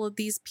mercy of all of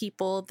these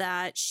people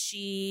that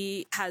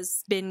she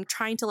has been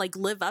trying to like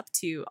live up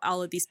to,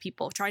 all of these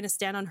people, trying to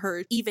stand on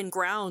her even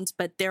ground,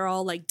 but they're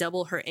all like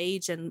double her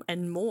age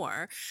and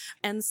more.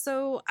 And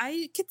so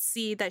I could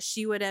see that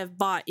she would have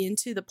bought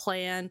into the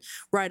plan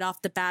right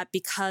off the bat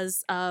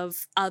because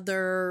of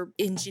other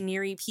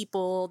engineering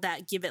people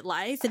that give it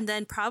life. And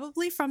then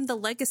probably from the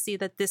legacy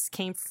that this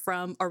came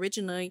from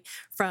originally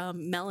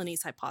from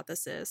Melanie's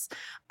hypothesis.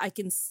 I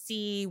can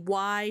see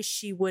why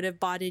she would have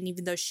bought in,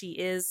 even though she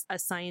is a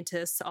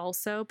scientist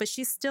also, but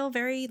she's still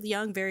very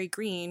young, very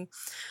green.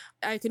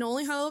 I can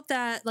only hope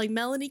that like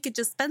Melanie could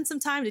just spend some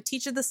time to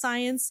teach her the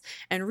science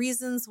and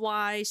reasons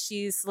why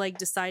she's like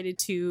decided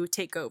to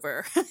take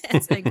over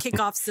and kick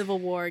off Civil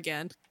War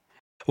again.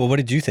 Well, what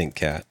did you think,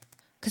 Kat?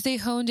 Because they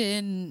honed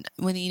in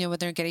when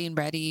they're getting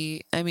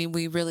ready. I mean,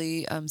 we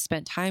really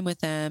spent time with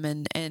them,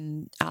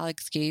 and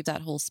Alex gave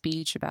that whole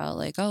speech about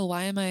like, oh,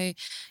 why am I,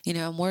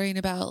 I'm worrying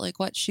about like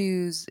what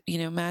shoes,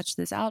 match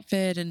this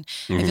outfit, and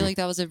I feel like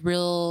that was a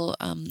real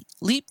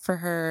leap for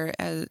her,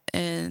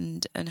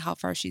 and how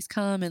far she's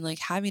come, and like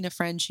having a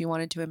friend she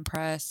wanted to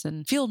impress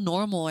and feel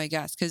normal, I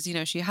guess, because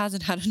she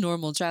hasn't had a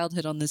normal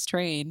childhood on this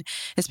train,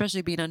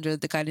 especially being under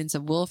the guidance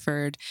of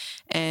Wilford,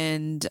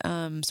 and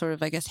sort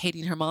of I guess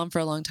hating her mom for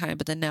a long time,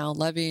 but then now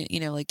loving,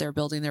 like they're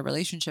building their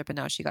relationship and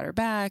now she got her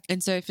back.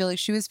 And so I feel like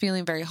she was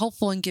feeling very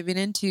hopeful and giving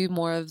into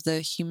more of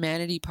the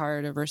humanity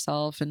part of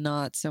herself and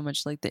not so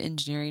much like the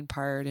engineering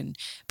part and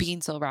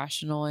being so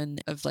rational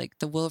and of like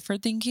the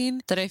Wilford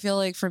thinking, that I feel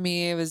like for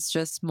me, it was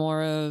just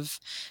more of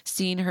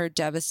seeing her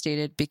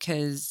devastated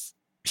because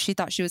she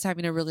thought she was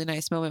having a really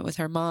nice moment with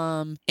her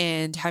mom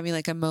and having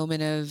like a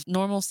moment of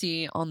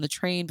normalcy on the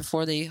train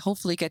before they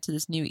hopefully get to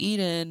this new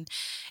Eden.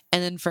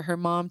 And then for her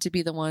mom to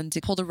be the one to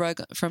pull the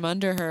rug from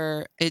under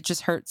her, it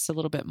just hurts a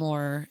little bit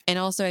more. And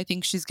also I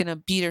think she's going to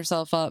beat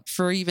herself up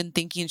for even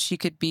thinking she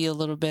could be a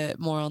little bit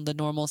more on the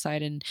normal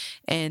side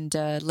and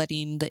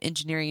letting the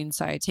engineering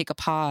side take a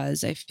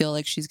pause. I feel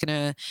like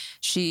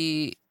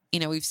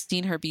we've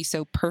seen her be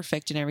so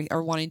perfect in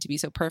or wanting to be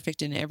so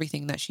perfect in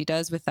everything that she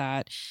does with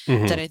that,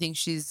 that I think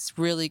she's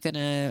really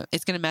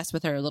it's gonna mess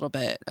with her a little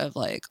bit of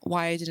like,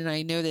 why didn't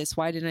I know this?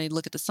 Why didn't I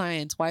look at the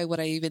science? Why would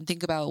I even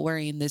think about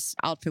wearing this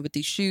outfit with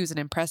these shoes and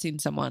impressing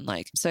someone?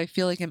 Like, so I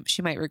feel like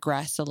she might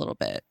regress a little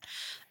bit.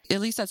 At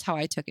least that's how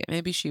I took it.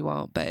 Maybe she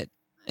won't, but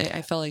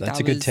I felt like that's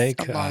that a good was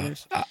take. A lot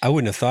of... I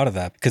wouldn't have thought of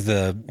that because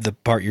the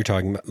part you're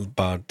talking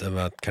about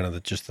kind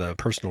of just the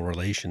personal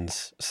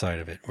relations side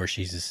of it, where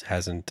she just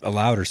hasn't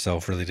allowed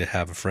herself really to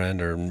have a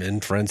friend,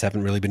 and friends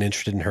haven't really been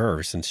interested in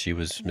her since she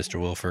was Mr.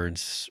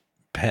 Wilford's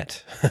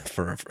pet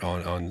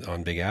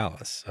on Big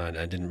Alice. I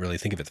didn't really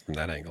think of it from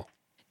that angle.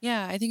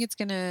 Yeah, I think it's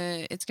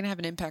gonna have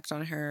an impact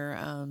on her,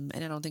 and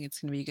I don't think it's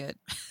gonna be good.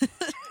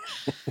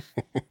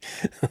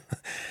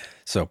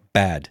 So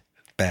bad.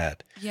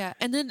 Yeah.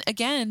 And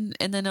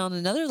then on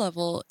another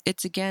level,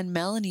 it's again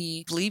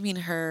Melanie leaving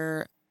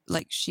her,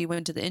 like she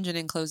went to the engine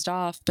and closed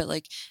off, but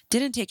like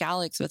didn't take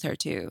Alex with her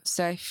too.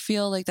 So I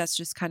feel like that's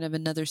just kind of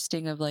another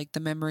sting of like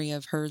the memory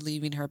of her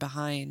leaving her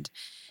behind.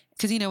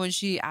 Because, when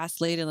she asked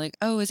Layden, like,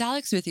 oh, is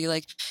Alex with you?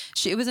 Like,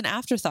 it was an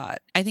afterthought.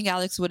 I think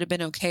Alex would have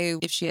been okay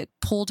if she had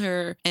pulled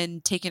her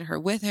and taken her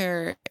with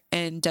her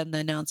and done the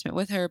announcement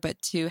with her.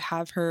 But to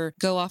have her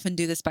go off and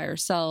do this by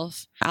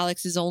herself,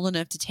 Alex is old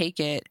enough to take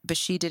it, but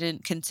she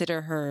didn't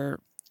consider her,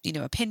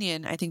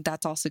 opinion. I think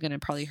that's also going to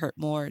probably hurt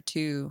more,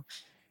 too.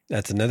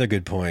 That's another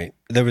good point.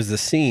 There was the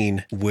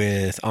scene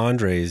with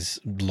Andre's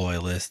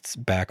loyalists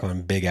back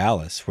on Big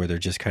Alice where they're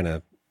just kind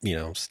of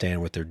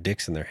stand with their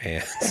dicks in their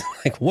hands.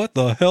 Like, what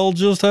the hell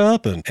just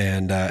happened?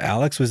 And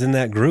Alex was in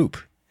that group.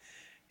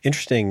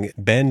 Interesting.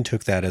 Ben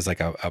took that as like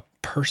a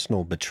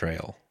personal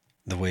betrayal,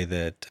 the way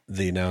that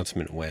the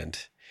announcement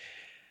went.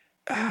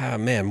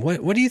 Man,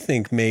 what do you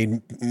think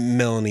made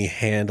Melanie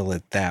handle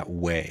it that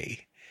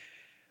way?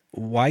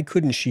 Why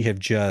couldn't she have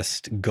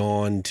just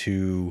gone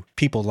to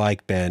people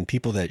like Ben,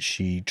 people that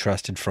she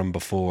trusted from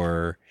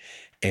before,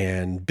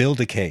 and build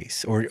a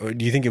case? Or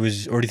do you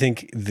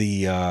think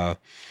the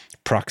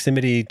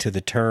proximity to the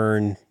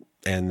turn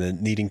and the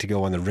needing to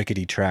go on the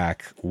rickety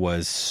track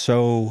was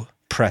so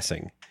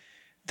pressing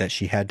that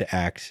she had to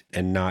act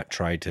and not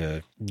try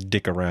to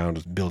dick around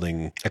with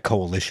building a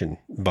coalition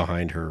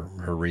behind her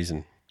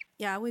reason?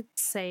 Yeah, I would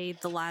say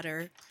the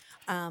latter.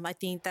 I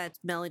think that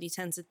Melanie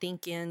tends to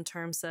think in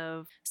terms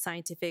of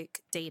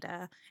scientific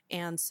data.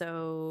 And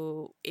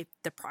so if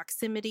the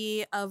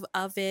proximity of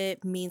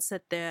it means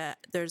that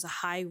there's a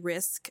high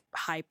risk,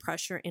 high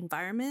pressure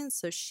environment.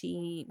 So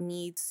she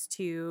needs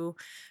to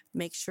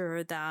make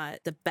sure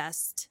that the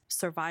best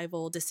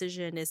survival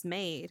decision is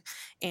made.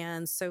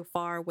 And so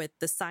far with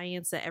the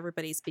science that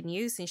everybody's been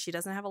using, she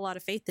doesn't have a lot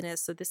of faith in it.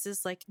 So this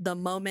is like the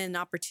moment and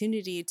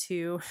opportunity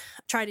to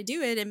try to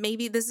do it. And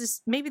maybe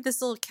this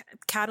will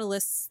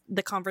catalyst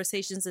the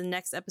conversations in the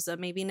next episode.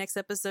 Maybe next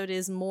episode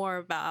is more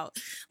about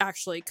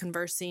actually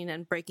conversing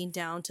and breaking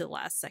down to the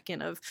last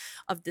second of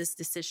this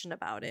decision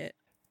about it.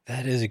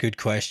 That is a good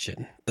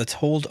question. Let's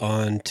hold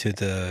on to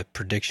the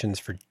predictions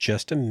for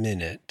just a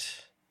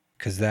minute,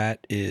 because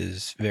that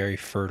is very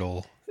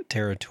fertile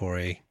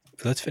territory.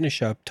 Let's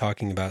finish up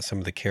talking about some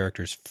of the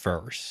characters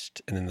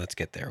first, and then let's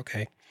get there,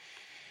 okay?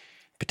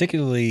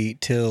 Particularly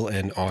Till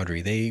and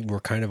Audrey. They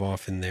were kind of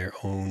off in their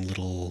own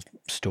little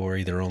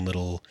story, their own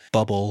little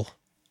bubble.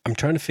 I'm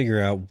trying to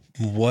figure out,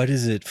 what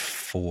is it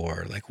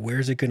for? Like,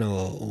 where's it going to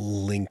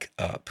link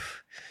up?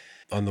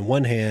 On the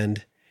one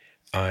hand,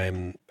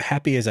 I'm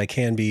happy as I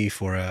can be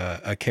for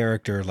a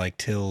character like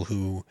Till,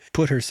 who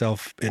put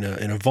herself in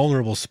a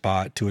vulnerable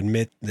spot to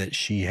admit that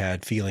she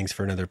had feelings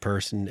for another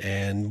person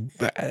and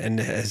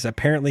has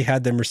apparently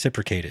had them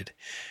reciprocated.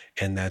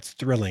 And that's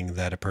thrilling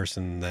that a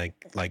person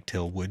like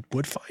Till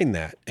would find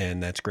that,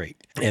 and that's great.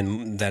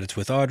 And that it's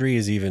with Audrey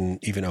is even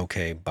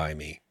okay by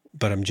me.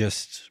 But I'm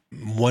just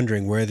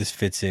wondering where this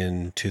fits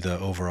into the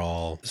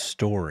overall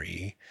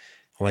story.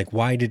 Like,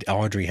 why did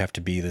Audrey have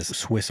to be this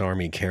Swiss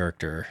Army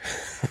character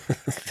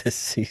this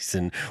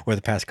season, or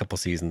the past couple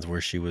seasons,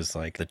 where she was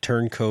like the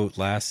turncoat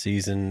last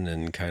season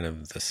and kind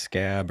of the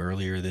scab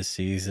earlier this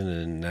season,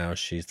 and now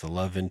she's the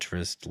love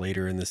interest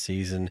later in the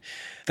season?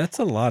 That's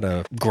a lot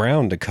of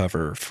ground to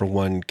cover for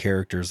one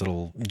character's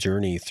little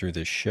journey through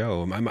this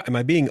show. Am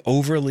I being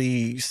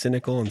overly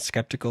cynical and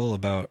skeptical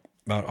about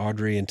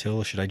Audrey and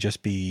Till? Should I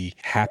just be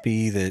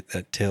happy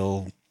that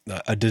Till,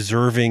 a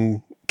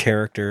deserving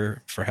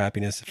character for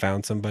happiness,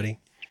 found somebody?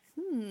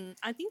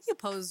 I think you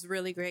pose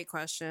really great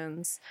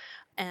questions.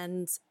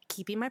 And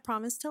keeping my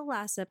promise to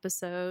last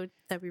episode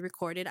that we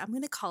recorded, I'm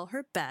going to call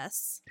her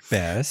Bess.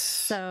 Bess.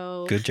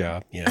 So good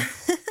job. Yeah.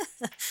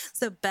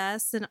 So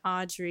Bess and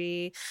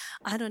Audrey,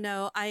 I don't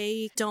know.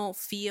 I don't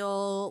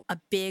feel a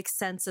big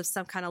sense of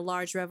some kind of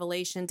large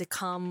revelation to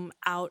come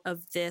out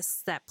of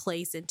this that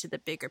plays into the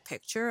bigger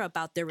picture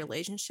about their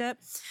relationship.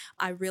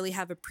 I really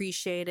have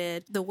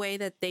appreciated the way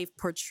that they've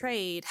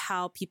portrayed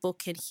how people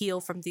can heal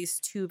from these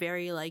two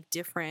very like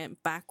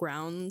different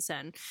backgrounds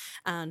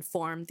and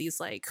form these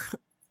like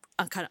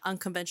kind of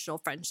unconventional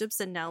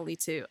friendships and now lead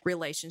to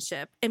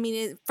relationship. I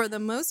mean, for the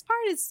most part,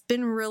 it's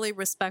been really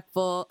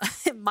respectful,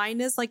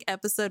 minus like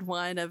episode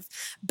 1 of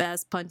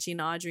Bess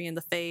punching Audrey in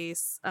the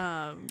face.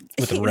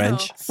 With a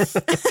wrench.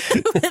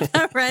 With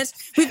a wrench.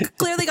 We've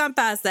clearly gone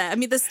past that. I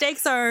mean, the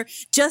stakes are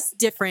just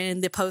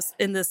different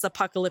in this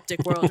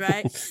apocalyptic world,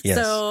 right?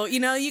 Yes. So,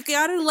 you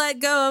gotta let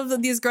go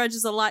of these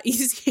grudges a lot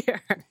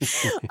easier.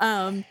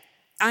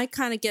 I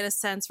kind of get a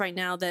sense right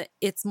now that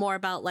it's more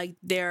about like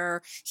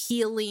their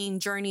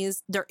healing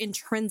journeys, their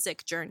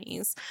intrinsic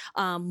journeys,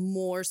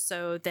 more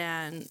so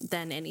than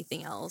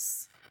anything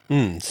else.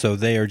 So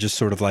they are just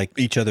sort of like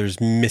each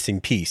other's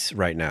missing piece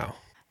right now.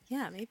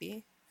 Yeah,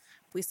 maybe.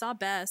 We saw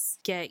Bess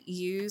get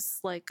used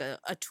like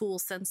a tool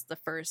since the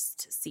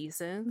first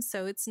season.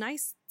 So it's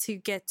nice to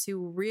get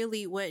to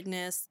really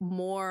witness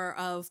more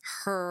of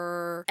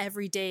her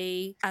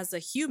everyday as a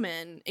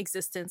human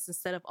existence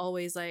instead of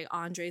always like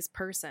Andre's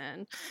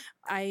person.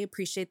 I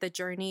appreciate the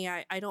journey.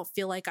 I don't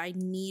feel like I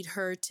need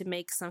her to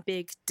make some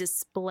big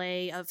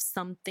display of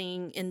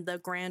something in the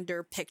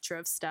grander picture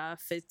of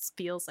stuff. It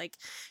feels like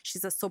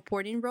she's a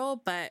supporting role,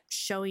 but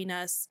showing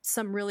us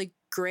some really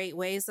great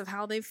ways of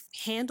how they've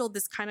handled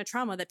this kind of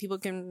trauma that people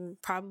can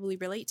probably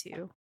relate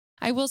to.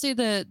 I will say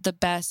the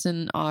Bess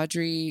and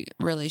Audrey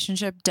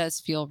relationship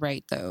does feel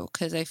right, though,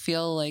 because I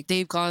feel like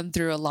they've gone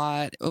through a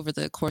lot over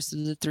the course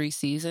of the 3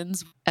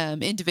 seasons,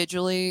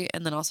 individually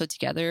and then also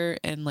together,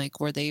 and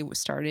like where they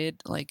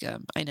started, like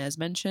Inez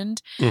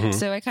mentioned. Mm-hmm.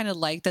 So I kind of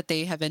like that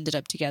they have ended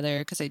up together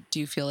because I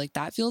do feel like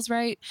that feels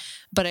right.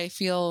 But I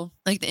feel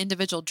like the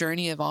individual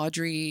journey of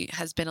Audrey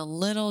has been a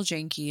little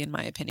janky, in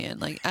my opinion.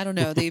 Like, I don't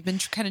know, they've been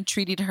kind of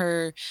treating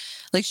her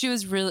like she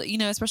was really,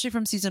 especially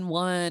from season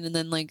 1 and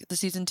then like the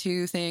season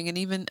 2 thing. And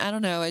even, I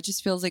don't know, it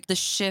just feels like the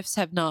shifts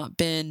have not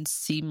been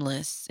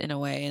seamless in a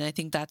way. And I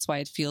think that's why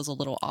it feels a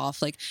little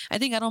off. Like, I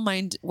think I don't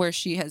mind where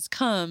she has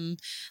come,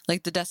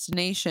 like the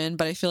destination,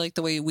 but I feel like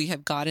the way we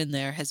have gotten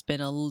there has been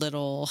a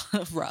little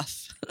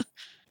rough.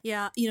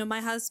 Yeah.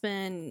 My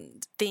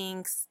husband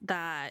thinks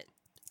that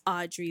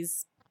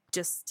Audrey's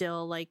just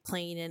still like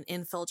playing an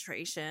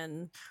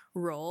infiltration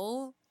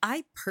role.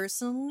 I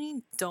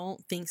personally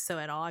don't think so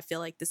at all. I feel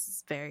like this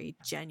is very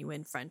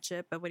genuine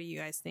friendship. But what do you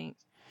guys think?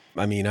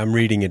 I mean, I'm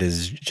reading it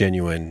as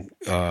genuine.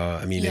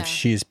 Yeah. If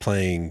she's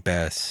playing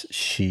Bess,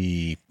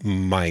 she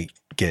might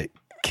get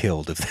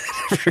killed if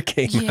that ever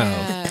came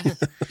out.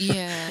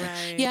 Yeah.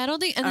 Right. Yeah, I don't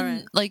think, and All then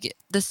right. like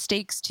the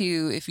stakes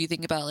too, if you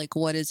think about like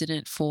what is in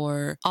it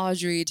for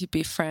Audrey to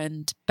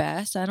befriend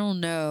Bess, I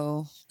don't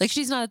know. Like,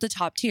 she's not at the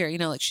top tier,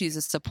 like she's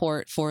a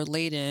support for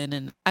Layden,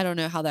 and I don't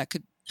know how that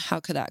could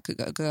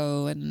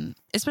go, and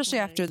especially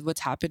Right. after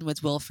what's happened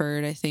with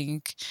Wilford, I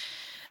think.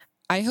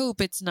 I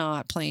hope it's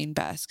not playing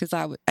Bess, because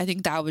I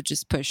think that would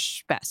just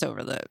push Bess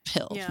over the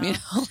hill, Yeah.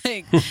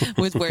 like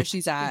with where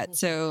she's at.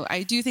 So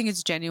I do think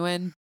it's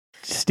genuine.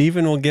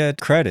 Steven will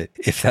get credit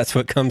if that's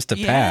what comes to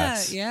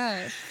pass.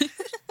 Yeah.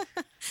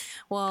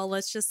 Well,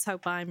 let's just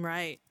hope I'm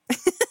right.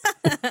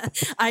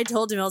 I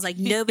told him, I was like,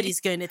 nobody's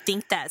going to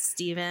think that,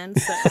 Steven.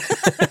 So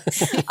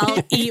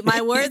I'll eat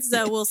my words,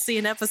 though. We'll see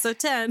in episode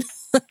 10.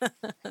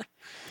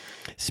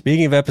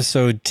 Speaking of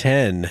episode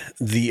 10,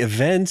 the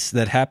events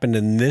that happened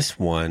in this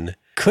one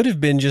could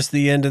have been just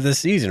the end of the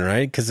season,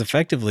 right? Because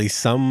effectively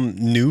some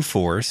new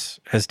force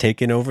has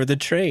taken over the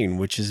train,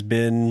 which has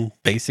been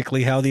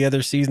basically how the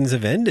other seasons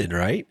have ended,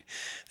 right?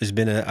 There's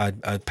been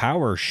a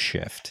power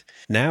shift.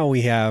 Now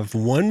we have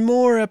one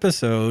more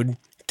episode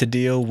to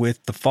deal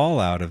with the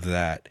fallout of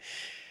that.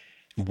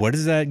 What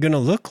is that going to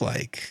look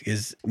like?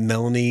 Is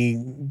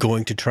Melanie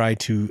going to try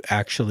to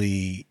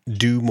actually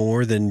do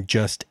more than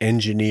just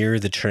engineer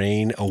the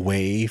train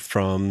away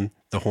from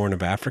the Horn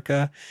of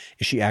Africa?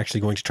 Is she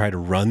actually going to try to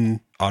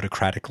run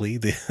autocratically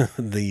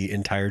the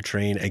entire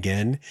train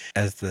again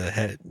as the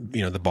head,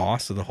 the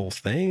boss of the whole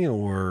thing?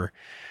 Or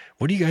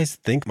what do you guys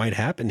think might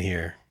happen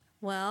here?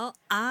 Well,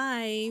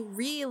 I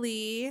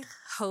really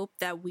hope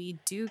that we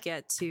do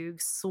get to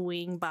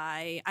swing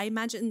by. I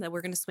imagine that we're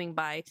going to swing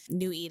by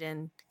New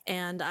Eden,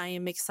 and I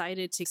am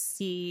excited to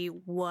see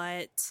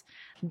what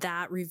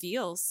that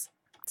reveals.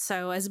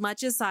 So as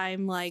much as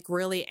I'm like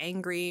really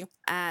angry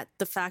at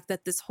the fact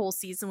that this whole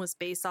season was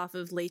based off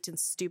of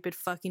Layton's stupid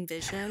fucking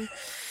vision,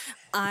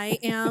 I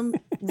am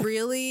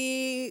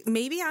really,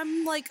 maybe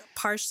I'm like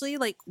partially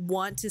like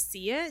want to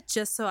see it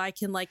just so I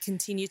can like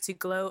continue to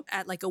gloat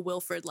at like a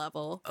Wilford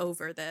level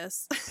over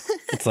this.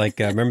 It's like,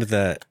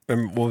 remember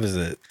what was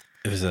it?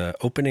 It was an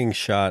opening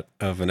shot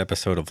of an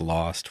episode of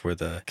Lost where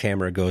the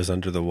camera goes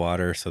under the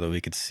water so that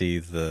we could see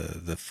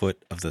the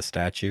foot of the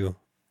statue.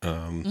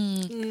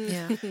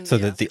 So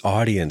that the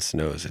audience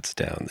knows it's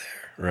down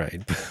there,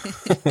 right?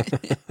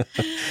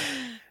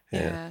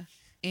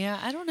 Yeah,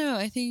 I don't know.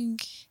 I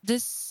think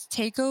this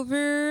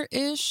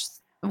takeover-ish,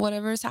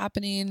 whatever is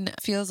happening,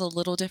 feels a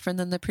little different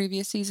than the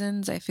previous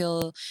seasons. I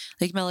feel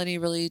like Melanie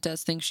really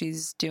does think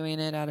she's doing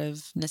it out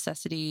of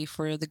necessity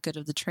for the good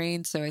of the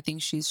train. So I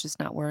think she's just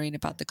not worrying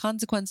about the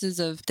consequences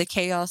of the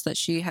chaos that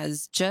she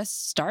has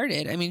just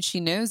started. I mean,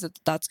 she knows that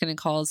that's going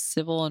to cause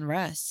civil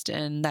unrest,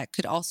 and that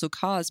could also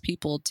cause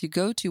people to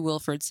go to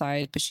Wilford's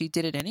side, but she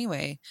did it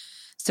anyway.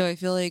 So I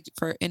feel like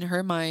in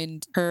her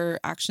mind, her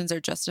actions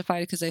are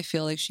justified because I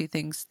feel like she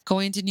thinks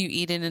going to New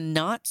Eden and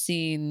not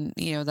seeing,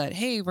 that,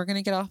 hey, we're going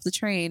to get off the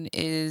train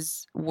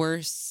is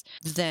worse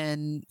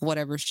than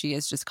whatever she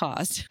has just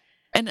caused.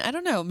 And I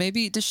don't know,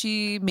 does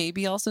she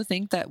also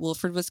think that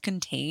Wilford was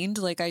contained?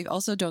 Like, I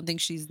also don't think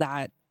she's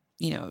that,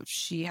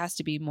 she has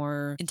to be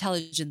more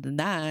intelligent than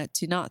that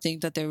to not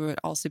think that there would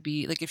also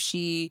be, like, if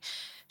she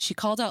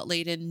called out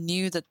Layton,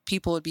 knew that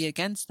people would be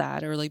against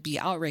that or like be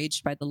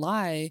outraged by the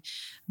lie,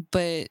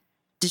 but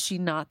did she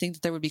not think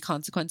that there would be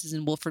consequences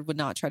and Wilford would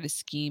not try to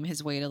scheme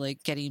his way to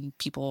like getting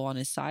people on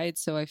his side?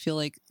 So I feel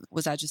like,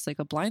 was that just like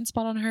a blind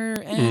spot on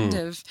her end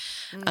of,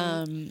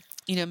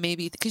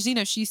 maybe because,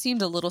 she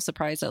seemed a little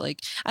surprised at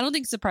like, I don't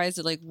think surprised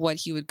at like what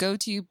he would go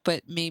to,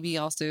 but maybe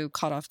also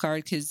caught off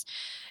guard because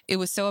it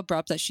was so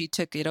abrupt that she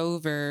took it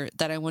over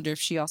that I wonder if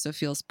she also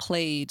feels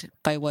played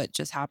by what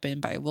just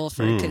happened by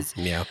Wilford. Because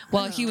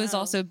while he was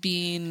also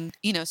being,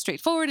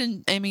 straightforward,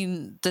 and I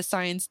mean, the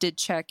science did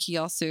check, he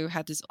also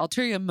had this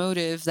ulterior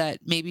motive that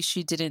maybe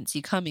she didn't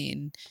see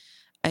coming.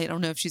 I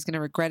don't know if she's going to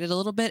regret it a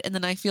little bit. And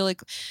then I feel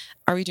like,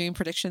 are we doing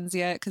predictions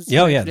yet?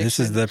 This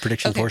is the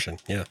prediction portion.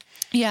 Yeah.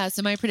 Yeah.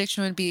 So my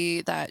prediction would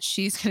be that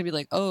she's going to be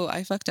like, oh,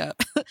 I fucked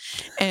up.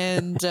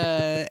 and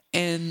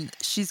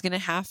she's going to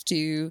have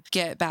to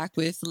get back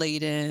with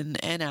Layton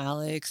and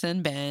Alex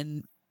and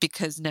Ben,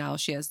 because now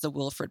she has the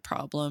Wilford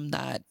problem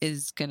that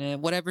is going to,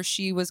 whatever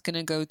she was going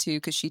to go to,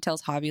 because she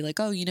tells Javi like,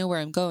 oh, you know where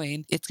I'm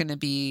going. It's going to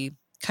be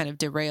kind of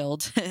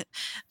derailed,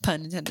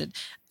 pun intended,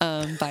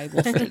 by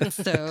Wilford.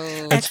 So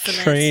it's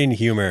train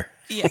humor.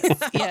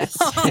 Yes.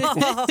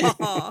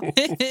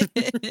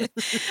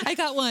 I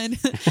got one.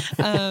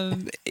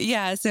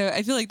 So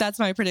I feel like that's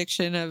my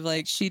prediction of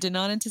like, she did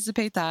not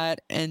anticipate that,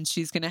 and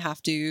she's going to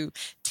have to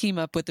team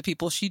up with the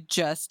people she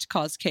just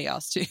caused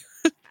chaos to.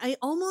 I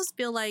almost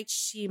feel like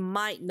she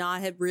might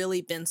not have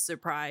really been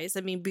surprised.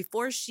 I mean,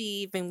 before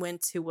she even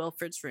went to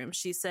Wilford's room,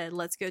 she said,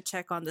 let's go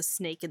check on the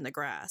snake in the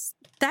grass.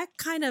 That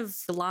kind of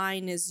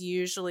line is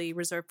usually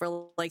reserved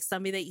for like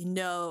somebody that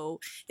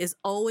is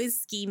always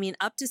scheming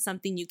up to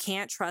something. You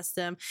can't trust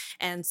them.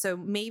 And so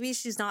maybe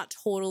she's not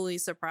totally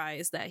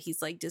surprised that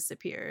he's like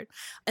disappeared.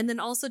 And then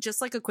also just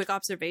like a quick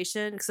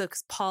observation. So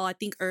Paul, I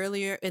think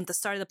earlier in the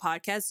start of the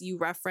podcast, you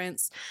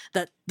referenced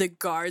that the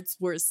guards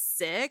were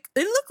sick.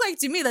 It looked like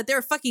to me that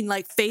their fucking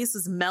like face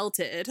was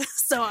melted.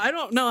 So I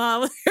don't know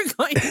how they're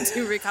going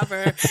to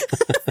recover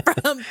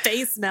from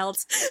face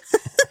melt.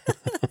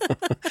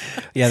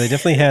 Yeah, they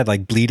definitely had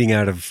like bleeding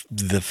out of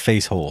the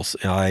face holes,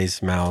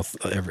 eyes, mouth,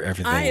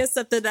 everything. I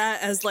accepted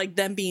that as like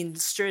them being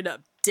straight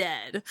up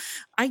dead.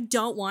 I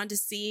don't want to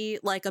see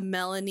like a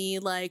Melanie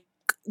like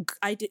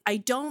I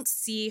don't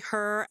see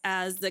her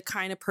as the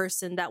kind of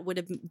person that would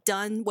have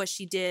done what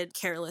she did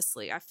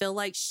carelessly. I feel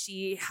like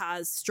she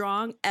has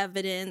strong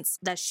evidence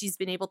that she's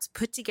been able to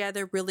put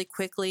together really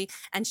quickly,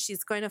 and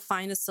she's going to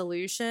find a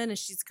solution and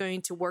she's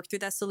going to work through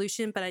that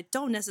solution. But I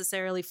don't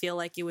necessarily feel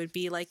like it would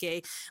be like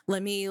a,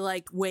 let me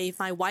like wave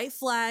my white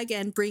flag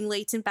and bring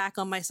Leighton back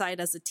on my side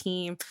as a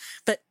team.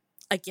 But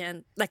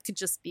again, that could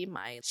just be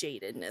my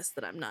jadedness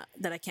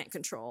that I can't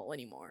control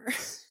anymore.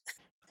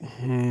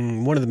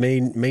 One of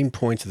the main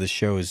points of the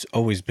show has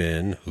always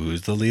been,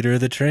 who's the leader of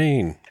the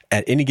train?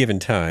 At any given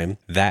time,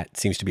 that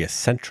seems to be a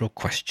central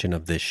question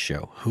of this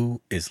show.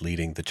 Who is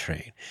leading the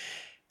train?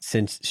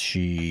 Since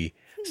she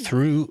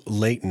threw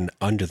Leighton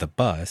under the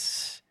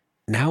bus,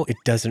 now it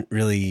doesn't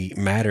really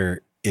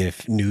matter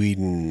if New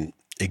Eden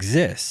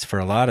exists for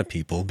a lot of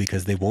people,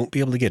 because they won't be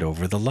able to get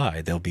over the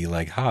lie. They'll be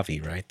like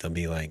Javi, right? They'll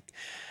be like,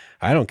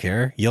 I don't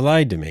care. You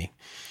lied to me.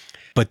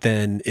 But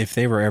then if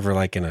they were ever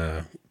like in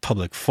a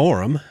public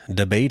forum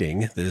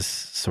debating this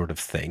sort of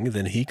thing,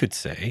 then he could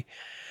say,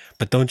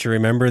 but don't you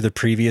remember the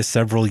previous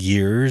several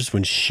years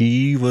when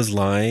she was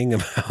lying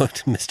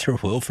about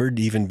Mr. Wilford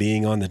even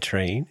being on the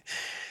train?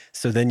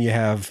 So then you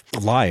have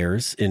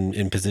liars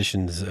in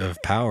positions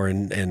of power,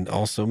 and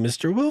also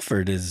Mr.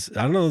 Wilford is,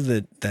 I don't know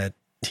that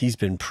he's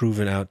been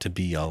proven out to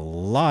be a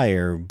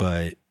liar,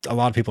 but a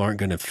lot of people aren't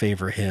going to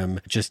favor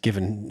him just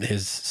given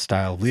his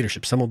style of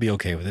leadership. Some will be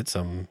okay with it,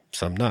 some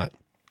not.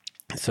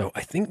 So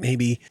I think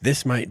maybe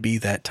this might be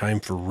that time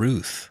for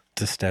Ruth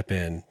to step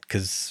in,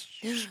 because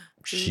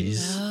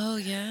she's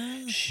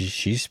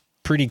she's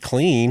pretty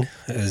clean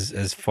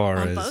as far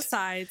on as both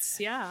sides.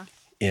 Yeah,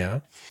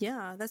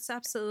 that's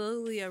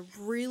absolutely a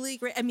really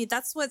great. I mean,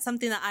 that's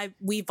something that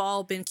we've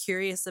all been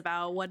curious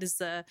about. What does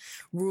the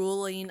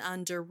ruling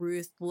under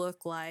Ruth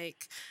look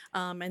like?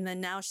 And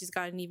then now she's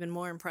got an even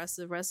more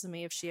impressive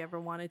resume if she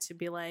ever wanted to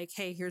be like,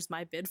 hey, here's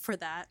my bid for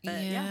that.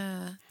 But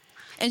yeah.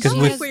 And she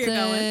has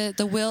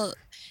the will,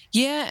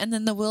 and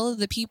then the will of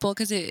the people,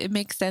 because it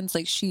makes sense.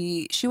 Like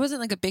she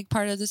wasn't like a big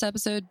part of this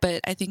episode, but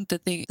I think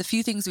the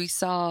few things we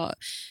saw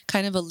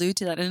kind of allude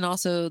to that, and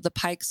also the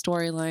Pike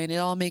storyline. It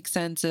all makes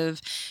sense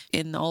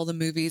in all the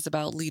movies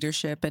about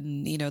leadership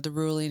and the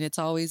ruling. It's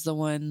always the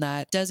one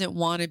that doesn't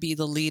want to be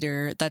the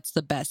leader that's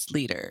the best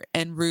leader,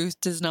 and Ruth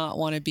does not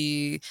want to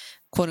be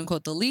quote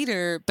unquote the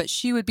leader, but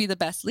she would be the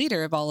best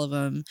leader of all of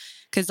them,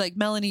 because like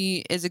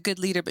Melanie is a good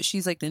leader, but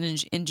she's like an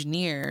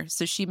engineer,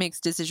 so she makes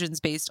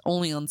decisions based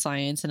only on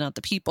science and not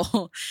the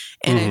people.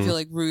 And I feel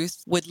like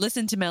Ruth would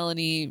listen to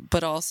Melanie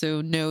but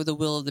also know the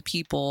will of the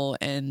people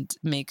and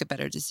make a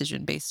better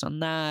decision based on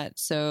that.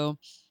 So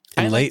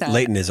and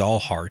Leighton is all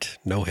heart,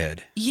 no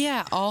head.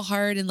 Yeah, all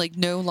heart and like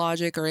no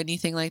logic or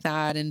anything like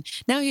that. And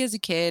now he has a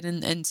kid,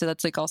 and so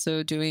that's like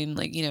also doing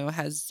like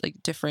has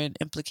like different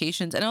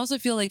implications. And I also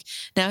feel like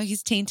now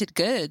he's tainted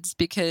goods,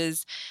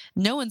 because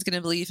no one's going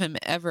to believe him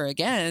ever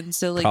again.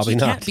 So like Probably he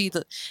not. can't be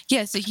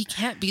so he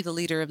can't be the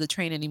leader of the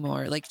train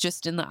anymore. Like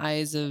just in the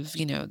eyes of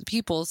the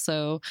people.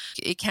 So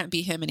it can't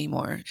be him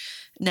anymore.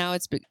 Now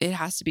it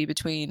has to be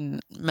between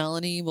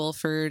Melanie,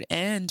 Wilford,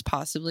 and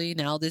possibly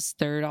now this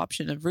third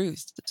option of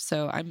Ruth.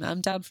 So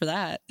I'm down for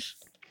that.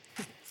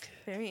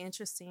 Very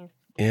interesting.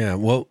 Yeah,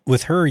 well,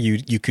 with her,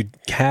 you could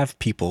have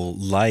people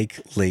like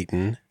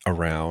Leighton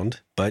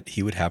around, but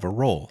he would have a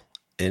role,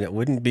 and it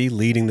wouldn't be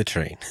leading the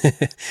train.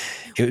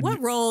 What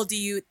role do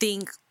you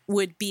think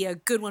would be a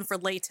good one for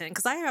Leighton?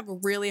 Because I have a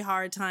really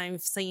hard time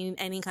seeing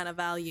any kind of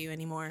value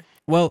anymore.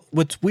 Well,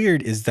 what's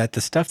weird is that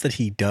the stuff that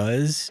he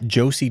does,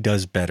 Josie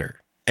does better.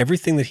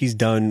 Everything that he's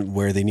done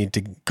where they need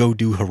to go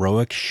do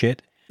heroic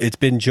shit, it's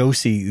been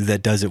Josie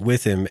that does it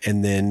with him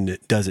and then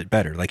does it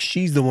better. Like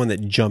she's the one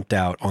that jumped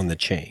out on the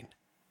chain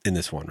in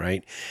this one,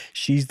 right?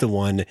 She's the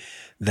one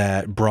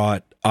that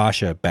brought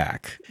Asha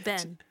back.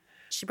 Ben.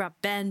 She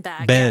brought Ben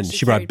back.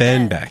 She brought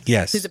Ben back.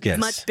 Yes. He's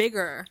much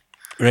bigger.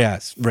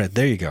 Yes. Right.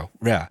 There you go.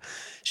 Yeah.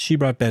 She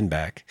brought Ben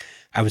back.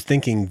 I was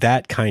thinking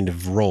that kind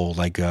of role,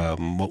 like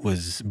what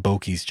was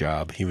Boki's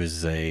job? He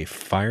was a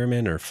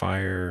fireman or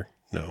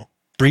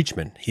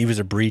breachman. He was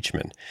a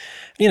breachman.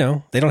 They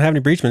don't have any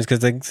breachmen because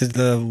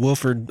the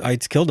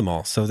Wilfordites killed them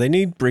all. So they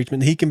need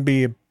breachmen. He can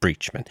be a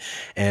breachman.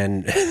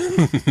 And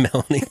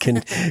Melanie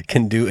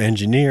can do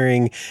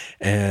engineering.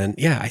 And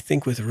yeah, I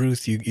think with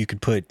Ruth, you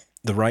could put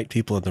the right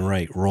people in the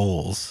right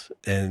roles,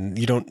 and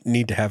you don't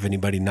need to have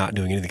anybody not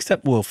doing anything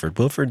except Wilford.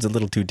 Wilford's a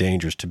little too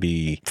dangerous to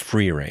be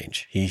free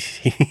range. He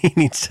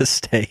needs to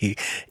stay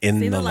in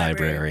the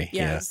library.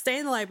 Yeah, stay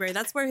in the library.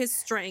 That's where his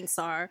strengths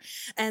are.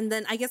 And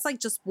then I guess like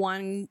just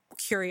one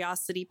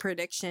curiosity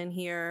prediction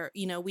here.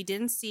 We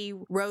didn't see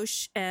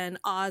Roche and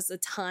Oz a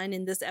ton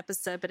in this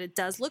episode, but it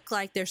does look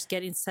like they're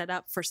getting set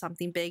up for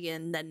something big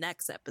in the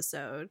next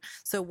episode.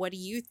 So what do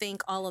you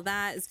think all of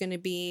that is going to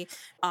be?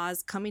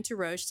 Oz coming to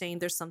Roche saying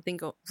there's something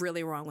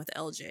really wrong with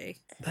LJ?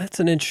 That's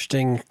an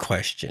interesting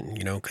question,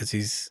 because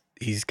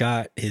he's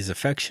got his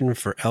affection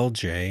for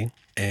LJ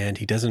and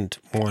he doesn't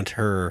want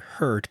her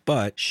hurt,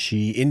 but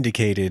she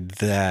indicated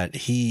that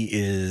he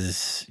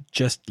is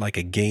just like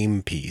a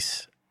game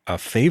piece a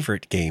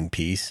favorite game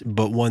piece,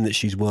 but one that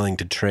she's willing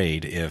to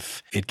trade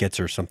if it gets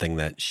her something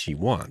that she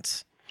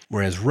wants.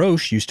 Whereas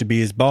Roche used to be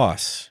his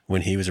boss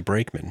when he was a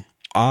brakeman.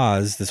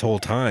 Oz, this whole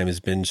time, has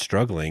been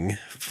struggling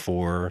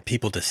for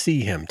people to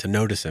see him, to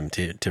notice him,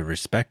 to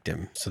respect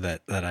him. So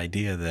that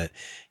idea that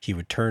he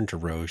would turn to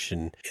Roche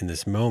in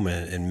this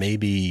moment and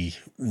maybe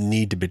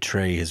need to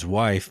betray his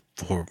wife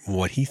for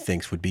what he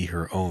thinks would be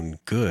her own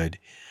good,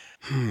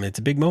 it's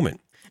a big moment.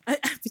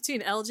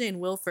 Between LJ and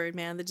Wilford,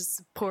 man, they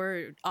just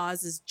poor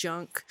Oz's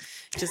junk,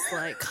 just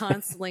like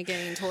constantly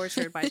getting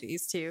tortured by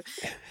these two.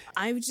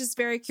 I'm just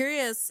very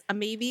curious.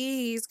 Maybe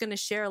he's going to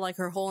share like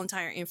her whole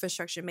entire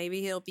infrastructure.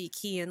 Maybe he'll be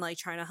key in like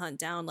trying to hunt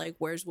down like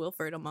where's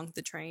Wilford among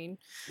the train.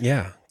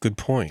 Yeah, good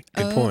point.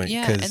 Good point.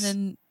 Yeah, and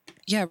then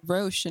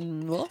Roche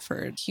and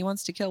Wilford. He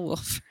wants to kill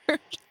Wilford.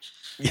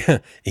 Yeah,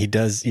 he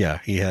does. Yeah,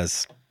 he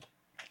has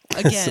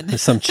again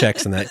some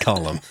checks in that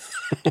column.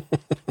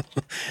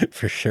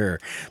 For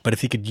sure. But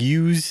if he could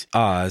use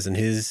Oz and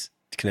his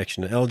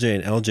connection to LJ,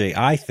 and LJ,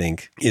 I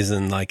think, is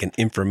in like an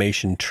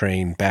information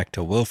train back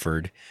to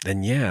Wilford,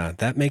 then yeah,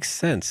 that makes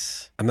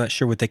sense. I'm not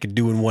sure what they could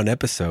do in one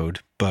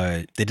episode,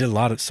 but they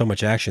did so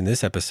much action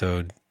this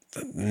episode.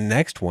 The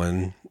next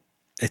one,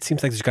 it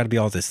seems like there's got to be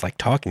all this like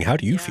talking. How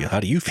do you feel? How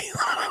do you feel?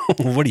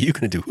 What are you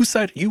going to do? Whose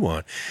side are you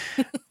on?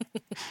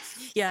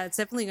 Yeah, it's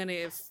definitely going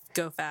to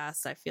go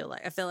fast. I feel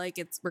like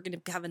we're going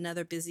to have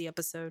another busy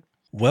episode.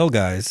 Well,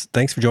 guys,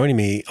 thanks for joining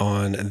me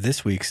on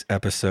this week's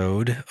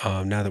episode.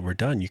 Now that we're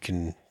done, you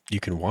can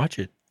watch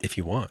it if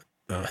you want.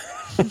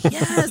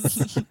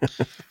 Yes.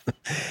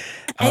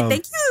 And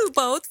thank you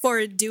both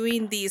for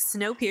doing the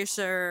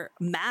Snowpiercer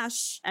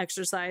MASH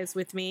exercise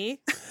with me.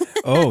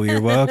 Oh,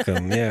 you're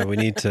welcome. Yeah, we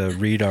need to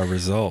read our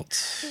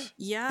results.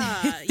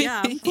 Yeah.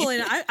 I'm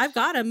pulling. I've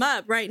got them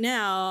up right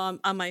now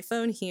on my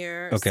phone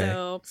here. Okay.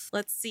 So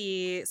let's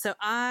see. So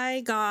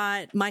I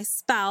got, my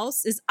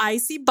spouse is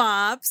Icy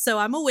Bob, so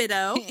I'm a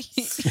widow,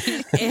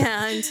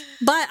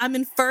 but I'm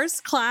in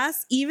first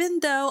class, even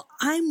though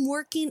I'm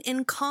working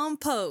in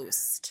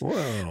compost.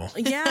 Whoa.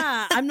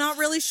 Yeah, I'm not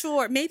really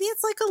sure. Maybe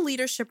it's like a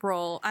leadership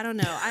role. I don't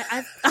know.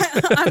 I'm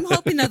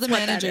hoping that's the what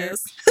manager.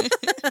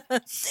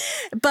 that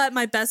is. But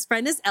my best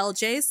friend is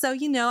LJ, so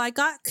I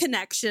got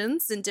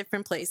connections in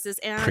different places.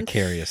 And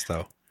precarious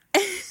though.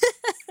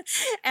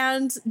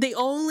 And the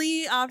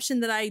only option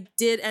that I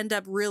did end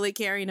up really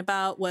caring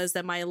about was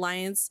that my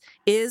alliance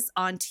is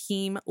on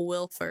Team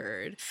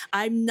Wilford.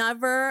 I'm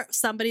never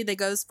somebody that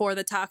goes for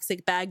the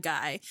toxic bad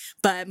guy,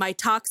 but my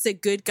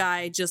toxic good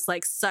guy just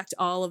like sucked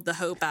all of the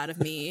hope out of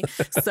me.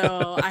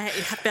 So I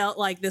felt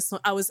like this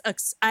one,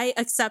 I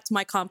accept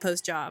my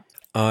compost job.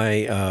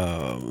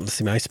 Let's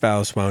see, my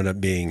spouse wound up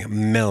being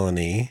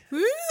Melanie.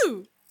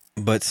 Woo!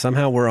 But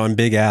somehow we're on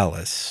Big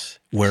Alice,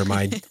 where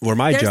my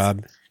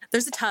job.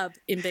 There's a tub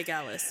in Big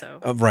Alice, so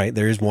right,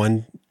 there is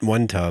one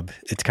tub.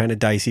 It's kind of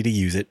dicey to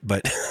use it,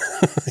 but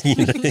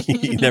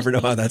you never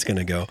know how that's going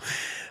to go.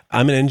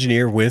 I'm an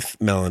engineer with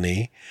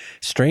Melanie.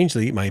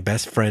 Strangely, my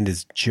best friend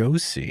is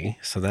Josie,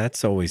 so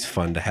that's always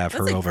fun to have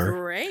her over.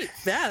 Great,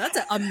 yeah, that's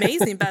an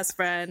amazing best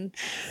friend.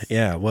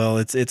 Yeah, well,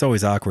 it's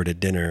always awkward at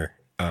dinner,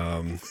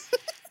 and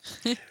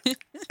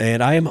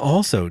I am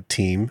also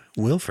Team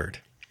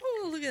Wilford.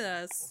 Oh, look at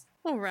us!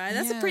 All right,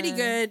 that's a pretty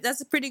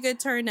good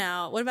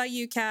turnout. What about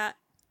you, Kat?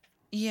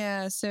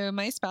 Yeah, so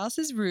my spouse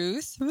is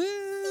Ruth. Woo!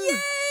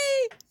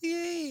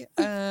 Yay!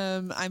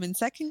 I'm in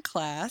second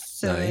class,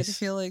 so nice. I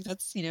feel like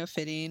that's,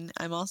 fitting.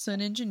 I'm also an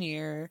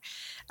engineer.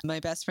 My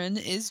best friend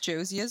is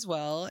Josie as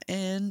well,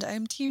 and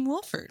I'm Team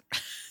Wilford.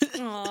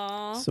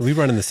 Aww. So we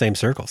run in the same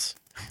circles.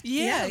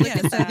 Yeah.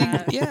 So I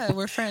think,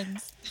 we're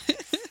friends.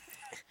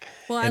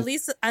 Well, at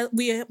least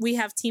we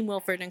have Team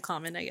Wilford in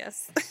common, I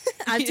guess.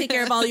 I take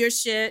care of all your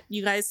shit.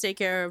 You guys take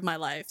care of my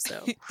life.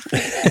 So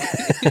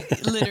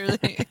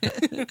literally.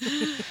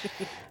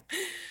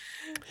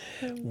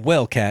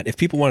 Well, Kat, if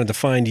people wanted to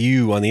find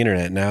you on the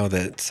internet now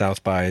that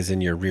South by is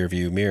in your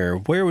rearview mirror,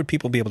 where would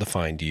people be able to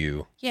find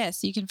you?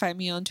 Yes, you can find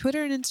me on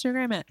Twitter and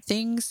Instagram at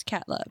Things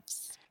Cat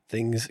Loves.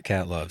 Things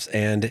Cat Loves.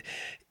 And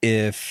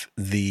if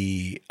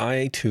the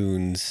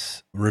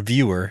iTunes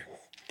reviewer,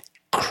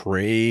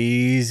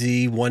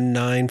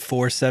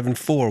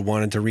 Crazy19474,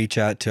 wanted to reach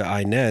out to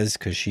Inez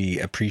because she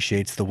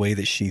appreciates the way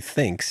that she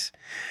thinks,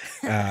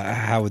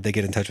 how would they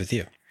get in touch with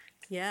you?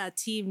 Yeah,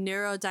 Team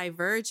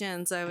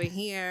Neurodivergence over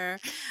here.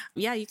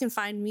 Yeah, you can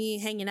find me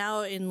hanging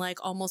out in like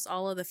almost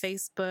all of the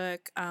Facebook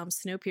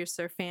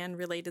Snowpiercer fan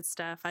related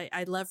stuff.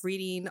 I love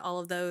reading all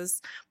of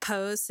those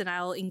posts and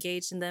I'll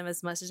engage in them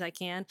as much as I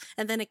can.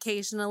 And then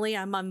occasionally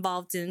I'm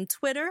involved in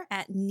Twitter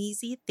at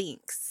Neezy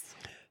Thinks.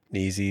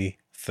 Neezy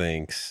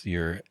Thinks.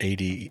 Your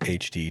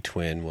ADHD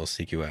twin will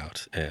seek you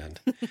out and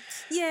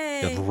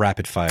Yay! have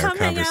rapid fire Come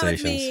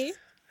conversations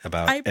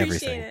about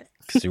everything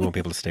because you won't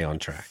be able to stay on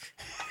track.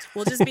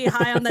 We'll just be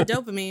high on the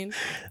dopamine.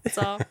 That's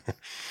all.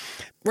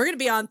 We're going to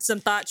be on some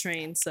thought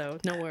train, so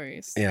no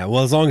worries. Yeah,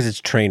 well, as long as it's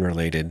train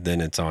related,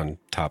 then it's on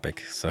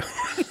topic. So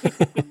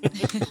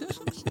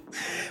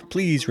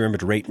please remember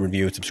to rate,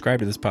 review, and subscribe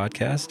to this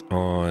podcast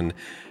on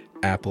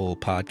Apple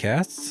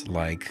Podcasts,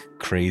 like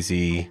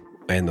crazy,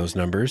 and those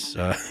numbers.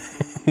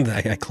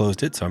 I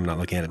closed it, so I'm not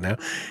looking at it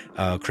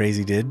now.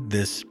 Crazy did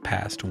this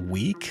past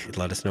week.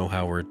 Let us know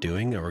how we're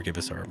doing, or give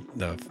us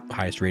the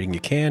highest rating you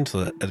can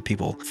so that other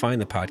people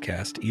find the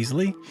podcast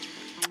easily.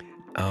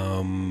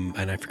 And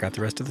I forgot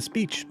the rest of the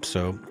speech.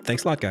 So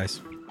thanks a lot,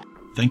 guys.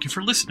 Thank you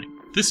for listening.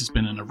 This has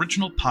been an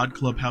original Pod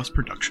Clubhouse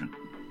production.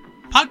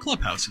 Pod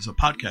Clubhouse is a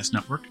podcast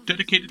network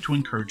dedicated to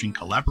encouraging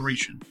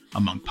collaboration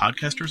among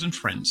podcasters and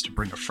friends to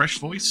bring a fresh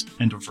voice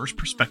and diverse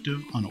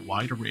perspective on a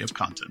wide array of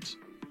content.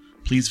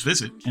 Please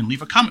visit and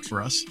leave a comment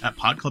for us at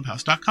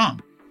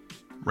podclubhouse.com.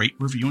 Rate,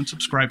 review, and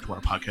subscribe to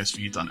our podcast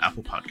feeds on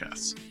Apple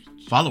Podcasts.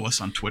 Follow us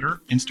on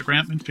Twitter,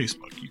 Instagram, and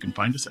Facebook. You can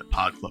find us at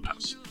Pod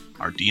Clubhouse.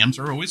 Our DMs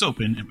are always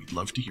open, and we'd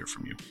love to hear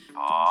from you.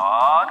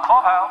 Pod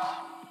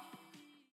Clubhouse.